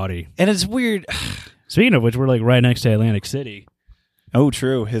just gaudy. And it's weird. Speaking of which, we're like right next to Atlantic City. Oh,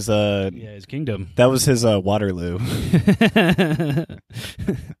 true. His kingdom. That was his Waterloo.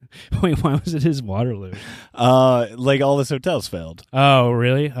 Wait, why was it his Waterloo? Like all his hotels failed. Oh,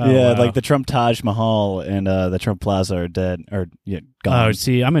 really? Oh, yeah, wow. like the Trump Taj Mahal and the Trump Plaza are dead or gone. Oh,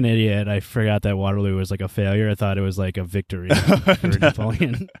 see, I'm an idiot. I forgot that Waterloo was like a failure. I thought it was like a victory for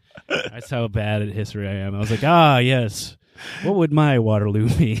Napoleon. That's how bad at history I am. I was like, yes. What would my Waterloo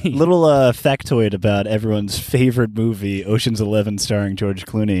be? Little factoid about everyone's favorite movie, Ocean's 11, starring George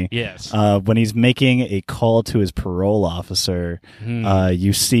Clooney. Yes. When he's making a call to his parole officer,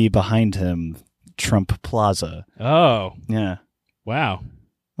 you see behind him Trump Plaza. Oh. Yeah. Wow.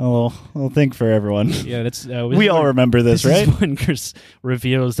 Oh, little thing for everyone. Yeah, that's we all remember this, right? Is when Chris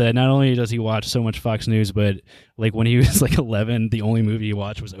reveals that not only does he watch so much Fox News, but like when he was like 11, the only movie he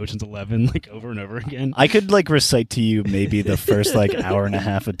watched was Ocean's 11, like over and over again. I could like recite to you maybe the first like hour and a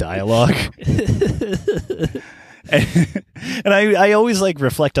half of dialogue. And I always like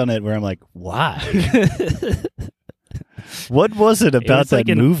reflect on it where I'm like, why? What was it about that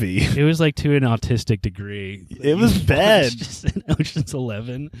movie? It was like to an autistic degree. It was bad. Just in Ocean's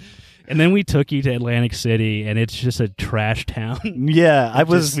 11. And then we took you to Atlantic City, and it's just a trash town. Yeah,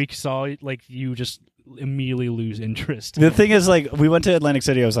 we saw like you just immediately lose interest. The thing is, like, we went to Atlantic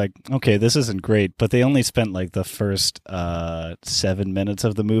City. I was like, okay, this isn't great, but they only spent like the first 7 minutes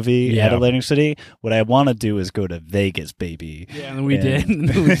of the movie at Atlantic City. What I want to do is go to Vegas, baby. Yeah, and we did.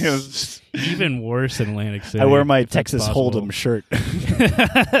 It was even worse than Atlantic City. I wear my Texas Hold'em shirt.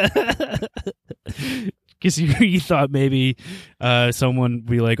 Because you thought maybe someone would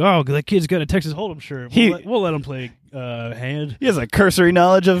be like, oh, that kid's got a Texas Hold'em shirt. We'll let him play hand. He has a cursory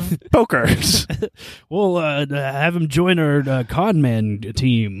knowledge of poker. We'll have him join our con man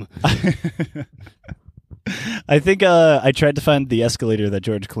team. I think I tried to find the escalator that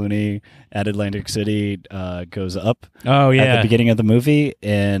George Clooney at Atlantic City goes up. Oh, yeah. At the beginning of the movie,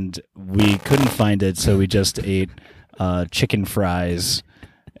 and we couldn't find it, so we just ate chicken fries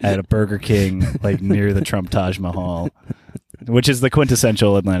at a Burger King, like near the Trump Taj Mahal, which is the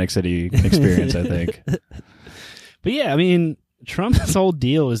quintessential Atlantic City experience, I think. But yeah, I mean, Trump's whole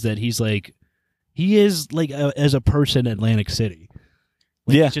deal is that he is like as a person, Atlantic City.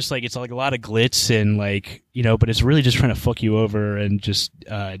 Like, yeah, it's just like it's like a lot of glitz and like but it's really just trying to fuck you over and just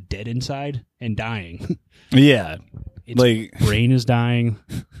dead inside and dying. Yeah, its like brain is dying.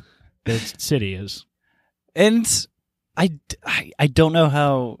 The city is, and I don't know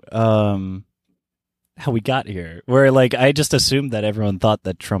how we got here. Where like I just assumed that everyone thought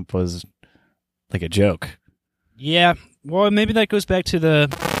that Trump was like a joke. Yeah, well, maybe that goes back to the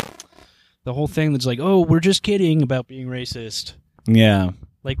whole thing that's like, oh, we're just kidding about being racist. Yeah,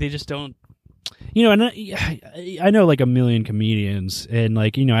 like they just don't. And I know like a million comedians, and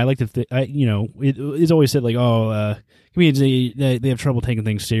like I like to it's always said like, oh, comedians they have trouble taking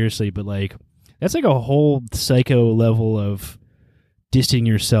things seriously, but like that's like a whole psycho level of dissing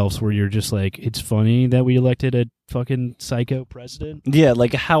yourselves where you're just like, it's funny that we elected a fucking psycho president. Yeah,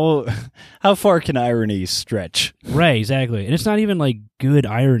 like how far can irony stretch? Right, exactly. And it's not even like good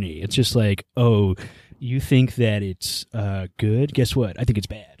irony. It's just like, oh, you think that it's good? Guess what? I think it's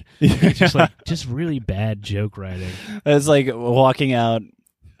bad. It's just like just really bad joke writing. It's like walking out.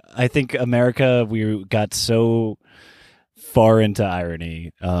 I think America, we got so far into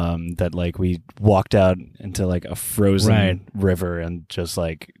irony that like we walked out into like a frozen river and just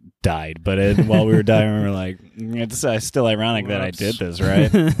like died. But while we were dying, we were like, it's still ironic that I did this,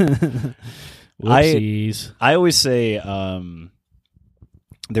 right? Whoopsies. I always say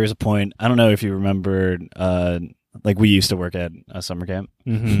there's a point, I don't know if you remember, like we used to work at a summer camp.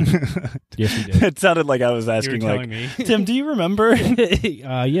 Mm-hmm. Yes, we did. It sounded like I was asking, like, me. Tim, do you remember?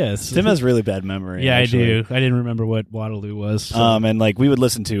 Yes. Tim has really bad memory. Yeah, actually. I do. I didn't remember what Waterloo was. So. And like we would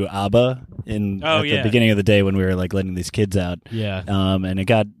listen to ABBA at the beginning of the day when we were like letting these kids out. Yeah. And it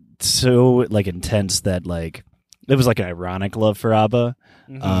got so like intense that like it was like an ironic love for ABBA.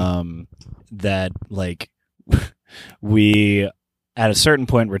 Mm-hmm. That like we. At a certain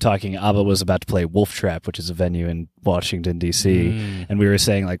point, we're talking, ABBA was about to play Wolf Trap, which is a venue in Washington, D.C., and we were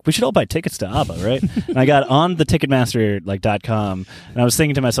saying, like, we should all buy tickets to ABBA, right? And I got on the Ticketmaster, like, .com, and I was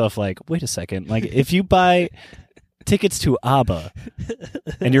thinking to myself, like, wait a second, like, if you buy tickets to ABBA,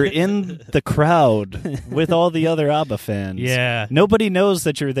 and you're in the crowd with all the other ABBA fans, nobody knows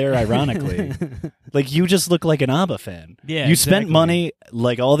that you're there ironically. Like, you just look like an ABBA fan. Yeah, you spent money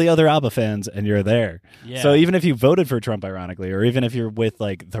like all the other ABBA fans, and you're there. Yeah. So even if you voted for Trump ironically, or even if you're with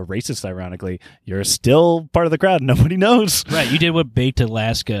like the racist ironically, you're still part of the crowd. Nobody knows. Right. You did what Baked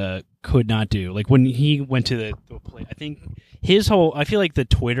Alaska could not do. Like when he went to the play, I think his whole, I feel like the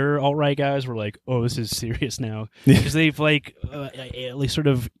Twitter alt-right guys were like, oh, this is serious now. Because they've like at least sort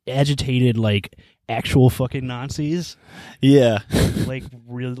of agitated like actual fucking Nazis. Yeah. Like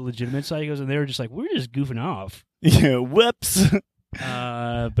real legitimate psychos. And they were just like, we're just goofing off. Yeah. Whoops.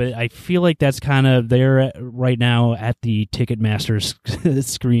 But I feel like that's kind of there right now at the Ticketmaster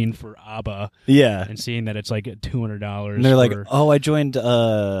screen for ABBA. Yeah. And seeing that it's like $200. And they're like, oh, I joined,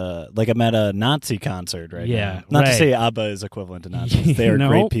 like I'm at a Nazi concert right now. Not to say ABBA is equivalent to Nazis. They are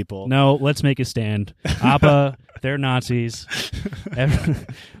great people. No, let's make a stand. ABBA, they're Nazis.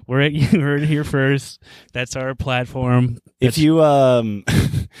 We're here first. That's our platform. If you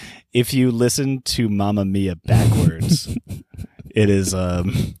listen to Mamma Mia backwards, it is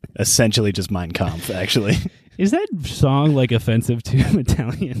essentially just Mein Kampf, actually. Is that song like offensive to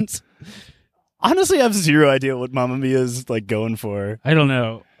Italians? Honestly, I have zero idea what Mamma Mia is like going for. I don't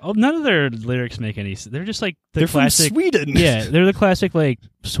know. Oh, none of their lyrics make any sense. They're just like they're classic, from Sweden. Yeah, they're the classic like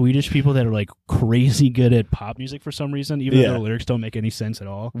Swedish people that are like crazy good at pop music for some reason, even though their lyrics don't make any sense at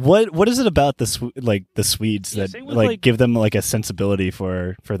all. What is it about the Swedes that like give them like a sensibility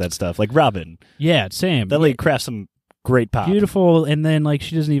for that stuff? Like Robin. Yeah, same. That like crafts some great pop. Beautiful, and then like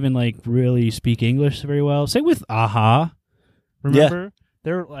she doesn't even like really speak English very well. Same with Aha. Remember? Yeah.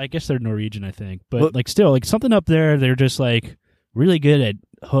 I guess they're Norwegian, I think. But like still, like something up there, they're just like really good at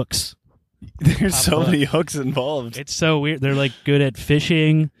hooks. There's so many hooks involved. It's so weird. They're like good at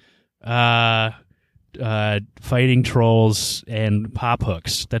fishing, fighting trolls, and pop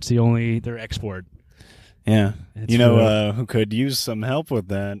hooks. That's their export. Yeah. It's who could use some help with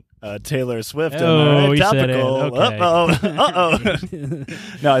that? Taylor Swift. Oh, you said it. Okay. Uh-oh.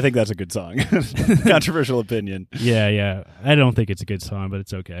 No, I think that's a good song. Controversial opinion. Yeah. I don't think it's a good song, but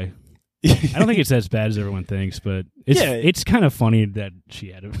it's okay. I don't think it's as bad as everyone thinks, but it's kind of funny that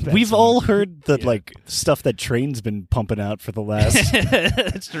she had a bad We've song. all heard the like stuff that Train's been pumping out for the last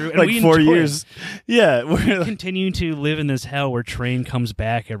that's true. like 4 years. Yeah, we're continuing to live in this hell where Train comes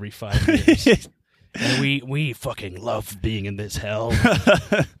back every 5 years. And we fucking love being in this hell.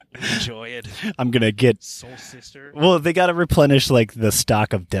 Enjoy it. I'm gonna get Soul Sister. Well, they got to replenish like the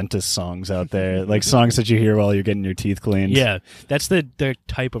stock of dentist songs out there, like songs that you hear while you're getting your teeth cleaned. Yeah, that's the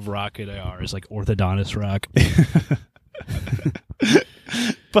type of rock they are. Is like orthodontist rock.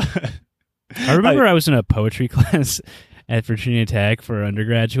 But I remember I was in a poetry class at Virginia Tech for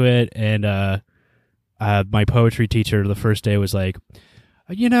undergraduate, and my poetry teacher the first day was like,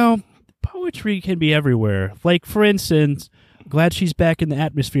 poetry can be everywhere. Like, for instance, glad she's back in the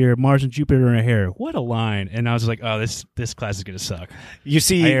atmosphere, Mars and Jupiter in her hair. What a line. And I was like, oh, this class is going to suck. You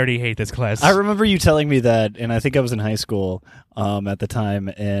see, I already hate this class. I remember you telling me that, and I think I was in high school at the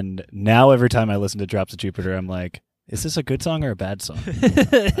time, and now every time I listen to Drops of Jupiter, I'm like, is this a good song or a bad song?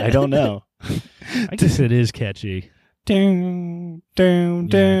 I don't know. I guess it is catchy. Down.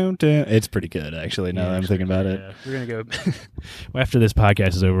 It's pretty good, actually, now that I'm thinking about it. We're going to go... After this podcast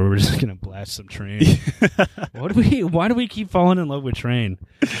is over, we're just going to blast some Train. Why do we keep falling in love with Train?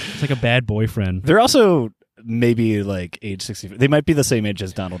 It's like a bad boyfriend. They're also maybe like age 65. They might be the same age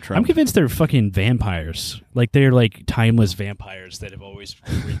as Donald Trump. I'm convinced they're fucking vampires. Like they're like timeless vampires that have always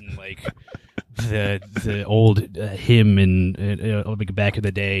written like the old hymn in like back in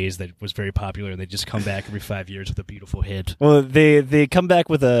the days that was very popular. They just come back every 5 years with a beautiful hit. Well, they come back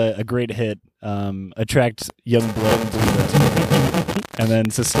with a great hit, attract young blood into the, and then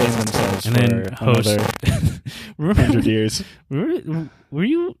sustain themselves and for then host. another 100 years. Were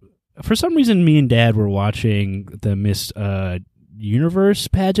you? For some reason, me and Dad were watching the Miss Universe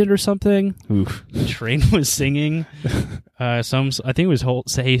pageant or something. Oof. Train was singing I think it was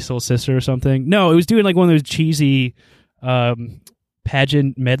Say Soul Sister or something. No, it was doing like one of those cheesy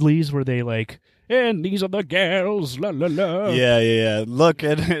pageant medleys where they like, and these are the gals, la la la. Yeah. Look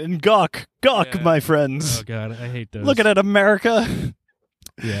and gawk, Yeah. my friends. Oh God, I hate those. Look at it, America.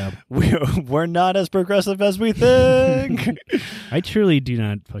 Yeah, we're not as progressive as we think. I truly do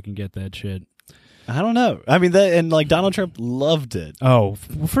not fucking get that shit. I don't know. I mean, and like Donald Trump loved it. Oh,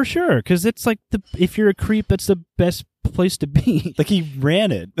 for sure, because it's like if you're a creep, that's the best place to be. Like he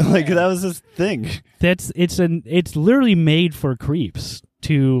ran it. Like that was his thing. It's literally made for creeps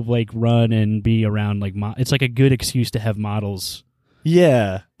to like run and be around like it's like a good excuse to have models.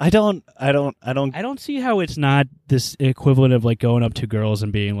 Yeah, I don't see how it's not this equivalent of like going up to girls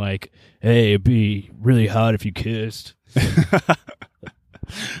and being like, "Hey, it'd be really hot if you kissed."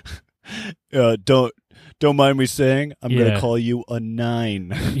 Don't mind me saying, I'm gonna call you a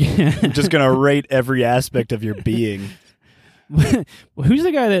 9. Yeah. I'm just gonna rate every aspect of your being. Well, who's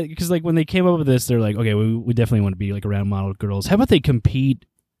the guy that? Because like when they came up with this, they're like, "Okay, we definitely want to be like around model girls. How about they compete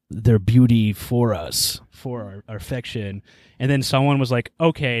their beauty for us, for our affection?" And then someone was like,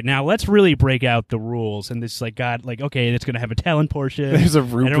 "Okay, now let's really break out the rules." And this like got like, "Okay, it's going to have a talent portion." There's a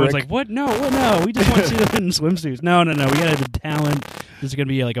And rubric. everyone's like, "What? No, we just want to see them in swimsuits." No. We got to have the talent. There's going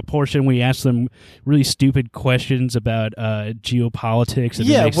to be like a portion we ask them really stupid questions about geopolitics. And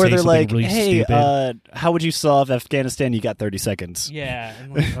then where they're like, really "Hey, stupid. how would you solve Afghanistan? You got 30 seconds." Yeah.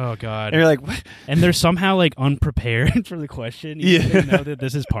 And like, oh God. And you're like, what? And they're somehow like unprepared for the question. Even if they know that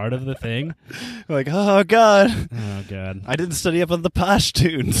this is part of the thing. Like, oh God. Oh God. I didn't study up on the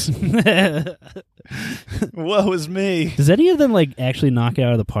Pashtuns. Woe is me. Does any of them like actually knock it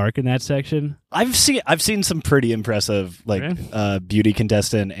out of the park in that section? I've seen some pretty impressive like Okay. beauty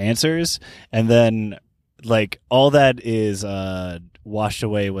contestant answers, and then like all that is washed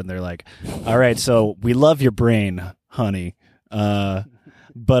away when they're like, "All right, so we love your brain, honey, but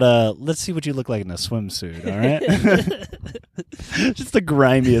let's see what you look like in a swimsuit." All right, just the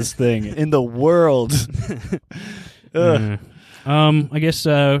grimiest thing in the world. Ugh. I guess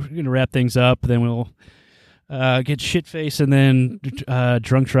we're gonna wrap things up. Then we'll get shit faced and then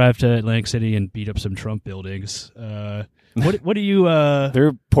drunk drive to Atlantic City and beat up some Trump buildings. What do you?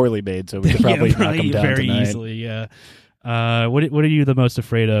 They're poorly made, so we could probably knock them down very tonight. easily. Yeah. What are you the most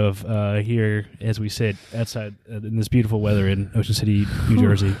afraid of here as we sit outside in this beautiful weather in Ocean City, New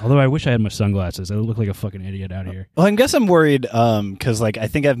Jersey? Although I wish I had my sunglasses. I look like a fucking idiot out here. Well, I guess I'm worried because like I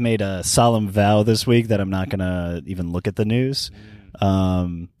think I've made a solemn vow this week that I'm not gonna even look at the news.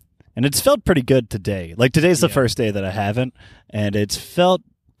 And it's felt pretty good today. Like today's the first day that I haven't, and it's felt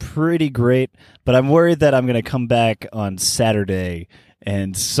pretty great. But I'm worried that I'm gonna come back on Saturday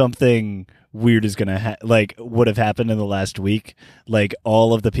and something weird is gonna would have happened in the last week. Like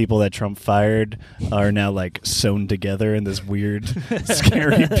all of the people that Trump fired are now like sewn together in this weird,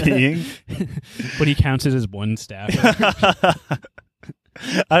 scary being. But he counts it as one staff.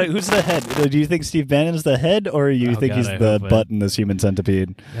 Who's the head? Do you think Steve Bannon's the head, or you think he's the butt in this human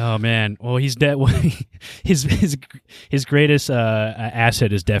centipede? Oh man, well he's dead. His greatest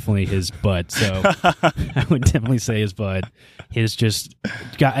asset is definitely his butt. So I would definitely say his butt.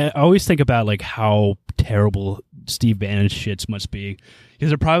 I always think about like how terrible Steve Bannon's shits must be. Because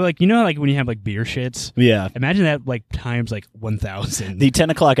they're probably like, like when you have like beer shits. Yeah. Imagine that like times like 1,000. The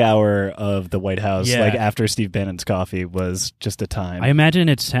 10 o'clock hour of the White House, Yeah. like after Steve Bannon's coffee, was just a time. I imagine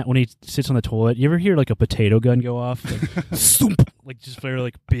it's when he sits on the toilet. You ever hear like a potato gun go off? Like, soomp, like just very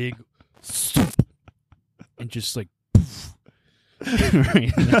like big, soomp, and just like poof.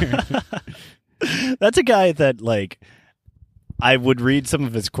 Right there. That's a guy that like I would read some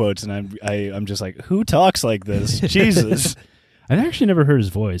of his quotes and I'm just like, who talks like this? Jesus. I've actually never heard his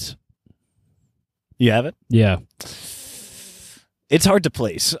voice. You haven't? Yeah. It's hard to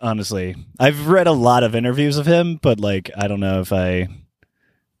place, honestly. I've read a lot of interviews of him, but like I don't know if I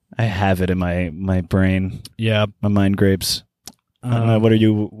have it in my brain. Yeah. My mind grapes. I don't know. What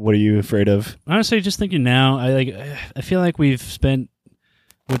are you afraid of? Honestly, just thinking now, I feel like we've spent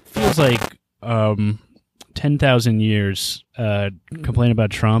what feels like 10,000 years complaining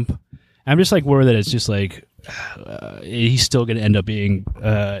about Trump. I'm just like worried that it's just like he's still going to end up being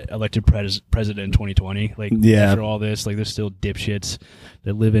elected president in 2020. Like, after all this, like, there's still dipshits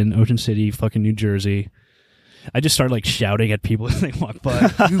that live in Ocean City, fucking New Jersey. I just started like shouting at people as they walk by.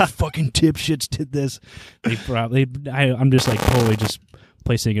 You fucking dipshits did this. I'm just like totally just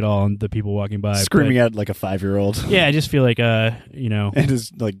placing it all on the people walking by, screaming at like a 5-year-old. Yeah, I just feel like and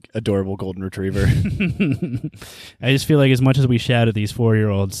his like adorable golden retriever. I just feel like as much as we shout at these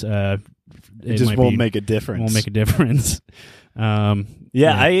 4-year-olds, it just won't make a difference. Won't make a difference.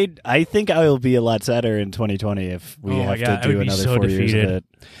 I think I will be a lot sadder in 2020 if we have to do another 4 years of it.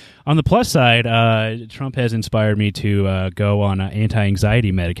 On the plus side, Trump has inspired me to go on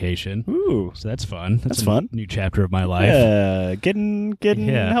anti-anxiety medication. Ooh, so that's fun. That's fun. New chapter of my life. Yeah, getting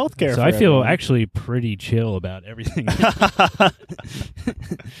healthcare. So I feel actually pretty chill about everything.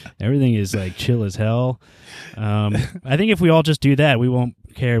 Everything is like chill as hell. I think if we all just do that, we won't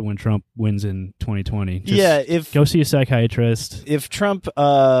care when Trump wins in 2020. Just go see a psychiatrist. If Trump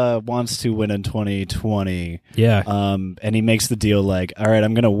wants to win in 2020, and he makes the deal like, all right,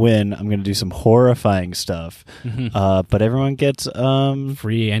 I'm going to win, I'm going to do some horrifying stuff, but everyone gets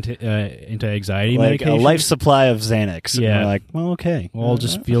free anti-anxiety like medication, a life supply of Xanax. Yeah, and we're like, well, okay, we'll all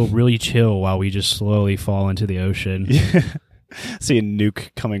just feel really chill while we just slowly fall into the ocean. See a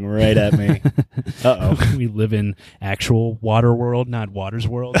nuke coming right at me. Uh-oh. We live in actual water world, not Water's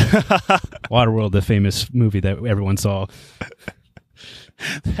World. Waterworld, the famous movie that everyone saw.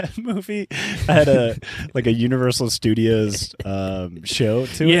 That movie had a Universal Studios show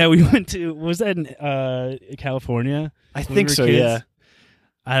to it. Yeah, we went to, was that in California? I think so, kids? yeah.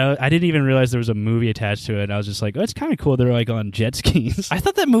 I didn't even realize there was a movie attached to it. And I was just like, oh, it's kind of cool. They're like on jet skis. I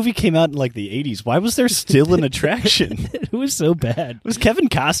thought that movie came out in like the 80s. Why was there still an attraction? It was so bad. Was Kevin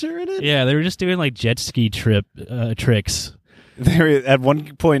Costner in it? Yeah, they were just doing like jet ski tricks. At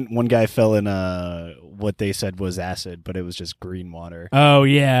one point, one guy fell in what they said was acid, but it was just green water. Oh,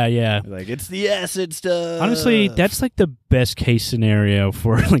 yeah. Like, it's the acid stuff. Honestly, that's like the best case scenario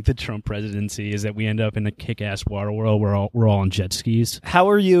for like the Trump presidency, is that we end up in a kick-ass water world where we're all on jet skis. How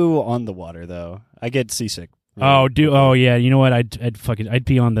are you on the water, though? I get seasick. Really. Oh, yeah. You know what? I'd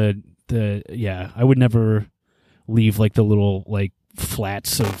be on I would never leave like the little like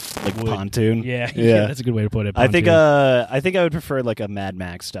flats of like wood. Pontoon. Yeah, that's a good way to put it. Pontoon. I think I would prefer like a Mad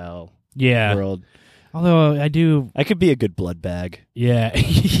Max style world. Although I could be a good blood bag. Yeah,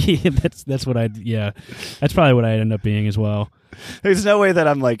 that's what that's probably what I'd end up being as well. There's no way that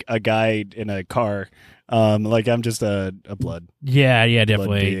I'm like a guy in a car. Like I'm just a blood. Yeah,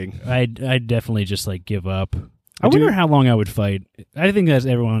 definitely. Being. I'd definitely just like give up. I wonder how long I would fight. I think that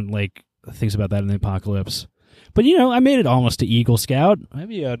everyone like thinks about that in the apocalypse. But I made it almost to Eagle Scout.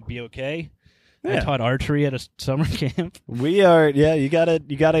 Maybe I'd be okay. Yeah. I taught archery at a summer camp. We are, you got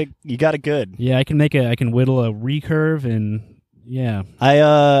it good. Yeah, I can whittle a recurve, and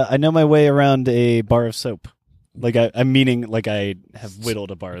I know my way around a bar of soap. Like I'm meaning like I have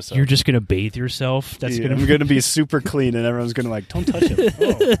whittled a bar of soap. You're just gonna bathe yourself. I'm gonna be super clean, and everyone's gonna like, don't touch him.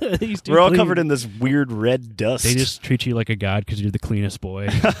 Oh. We're all covered in this weird red dust. They just treat you like a god because you're the cleanest boy.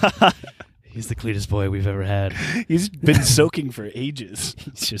 He's the cleanest boy we've ever had. He's been soaking for ages.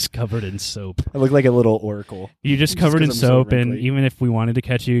 He's just covered in soap. I look like a little oracle. You're just covered in soap, and even if we wanted to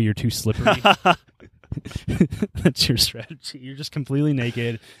catch you, you're too slippery. That's your strategy. You're just completely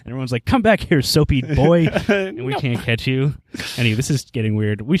naked, and everyone's like, "Come back here, soapy boy," and we can't catch you. Anyway, this is getting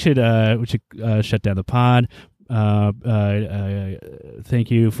weird. We should shut down the pod.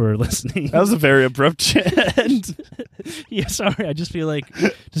 Thank you for listening. That was a very abrupt end. Yeah, sorry. I just feel like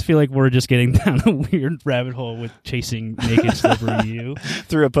we're just getting down a weird rabbit hole with chasing naked slippery you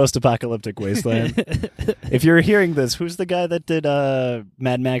through a post-apocalyptic wasteland. If you're hearing this, who's the guy that did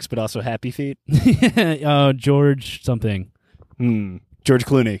Mad Max but also Happy Feet? George something. George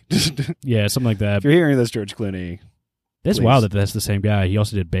Clooney. Yeah, something like that. If you're hearing this, George Clooney. That's please. wild that that's the same guy. He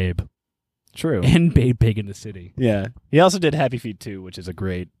also did Babe. True. And Babe Big in the City. Yeah. He also did Happy Feet 2, which is a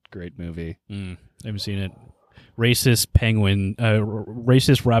great, great movie. I haven't seen it. Racist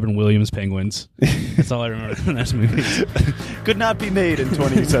Robin Williams penguins. That's all I remember from those movies. Could not be made in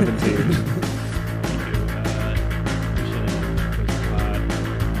 2017.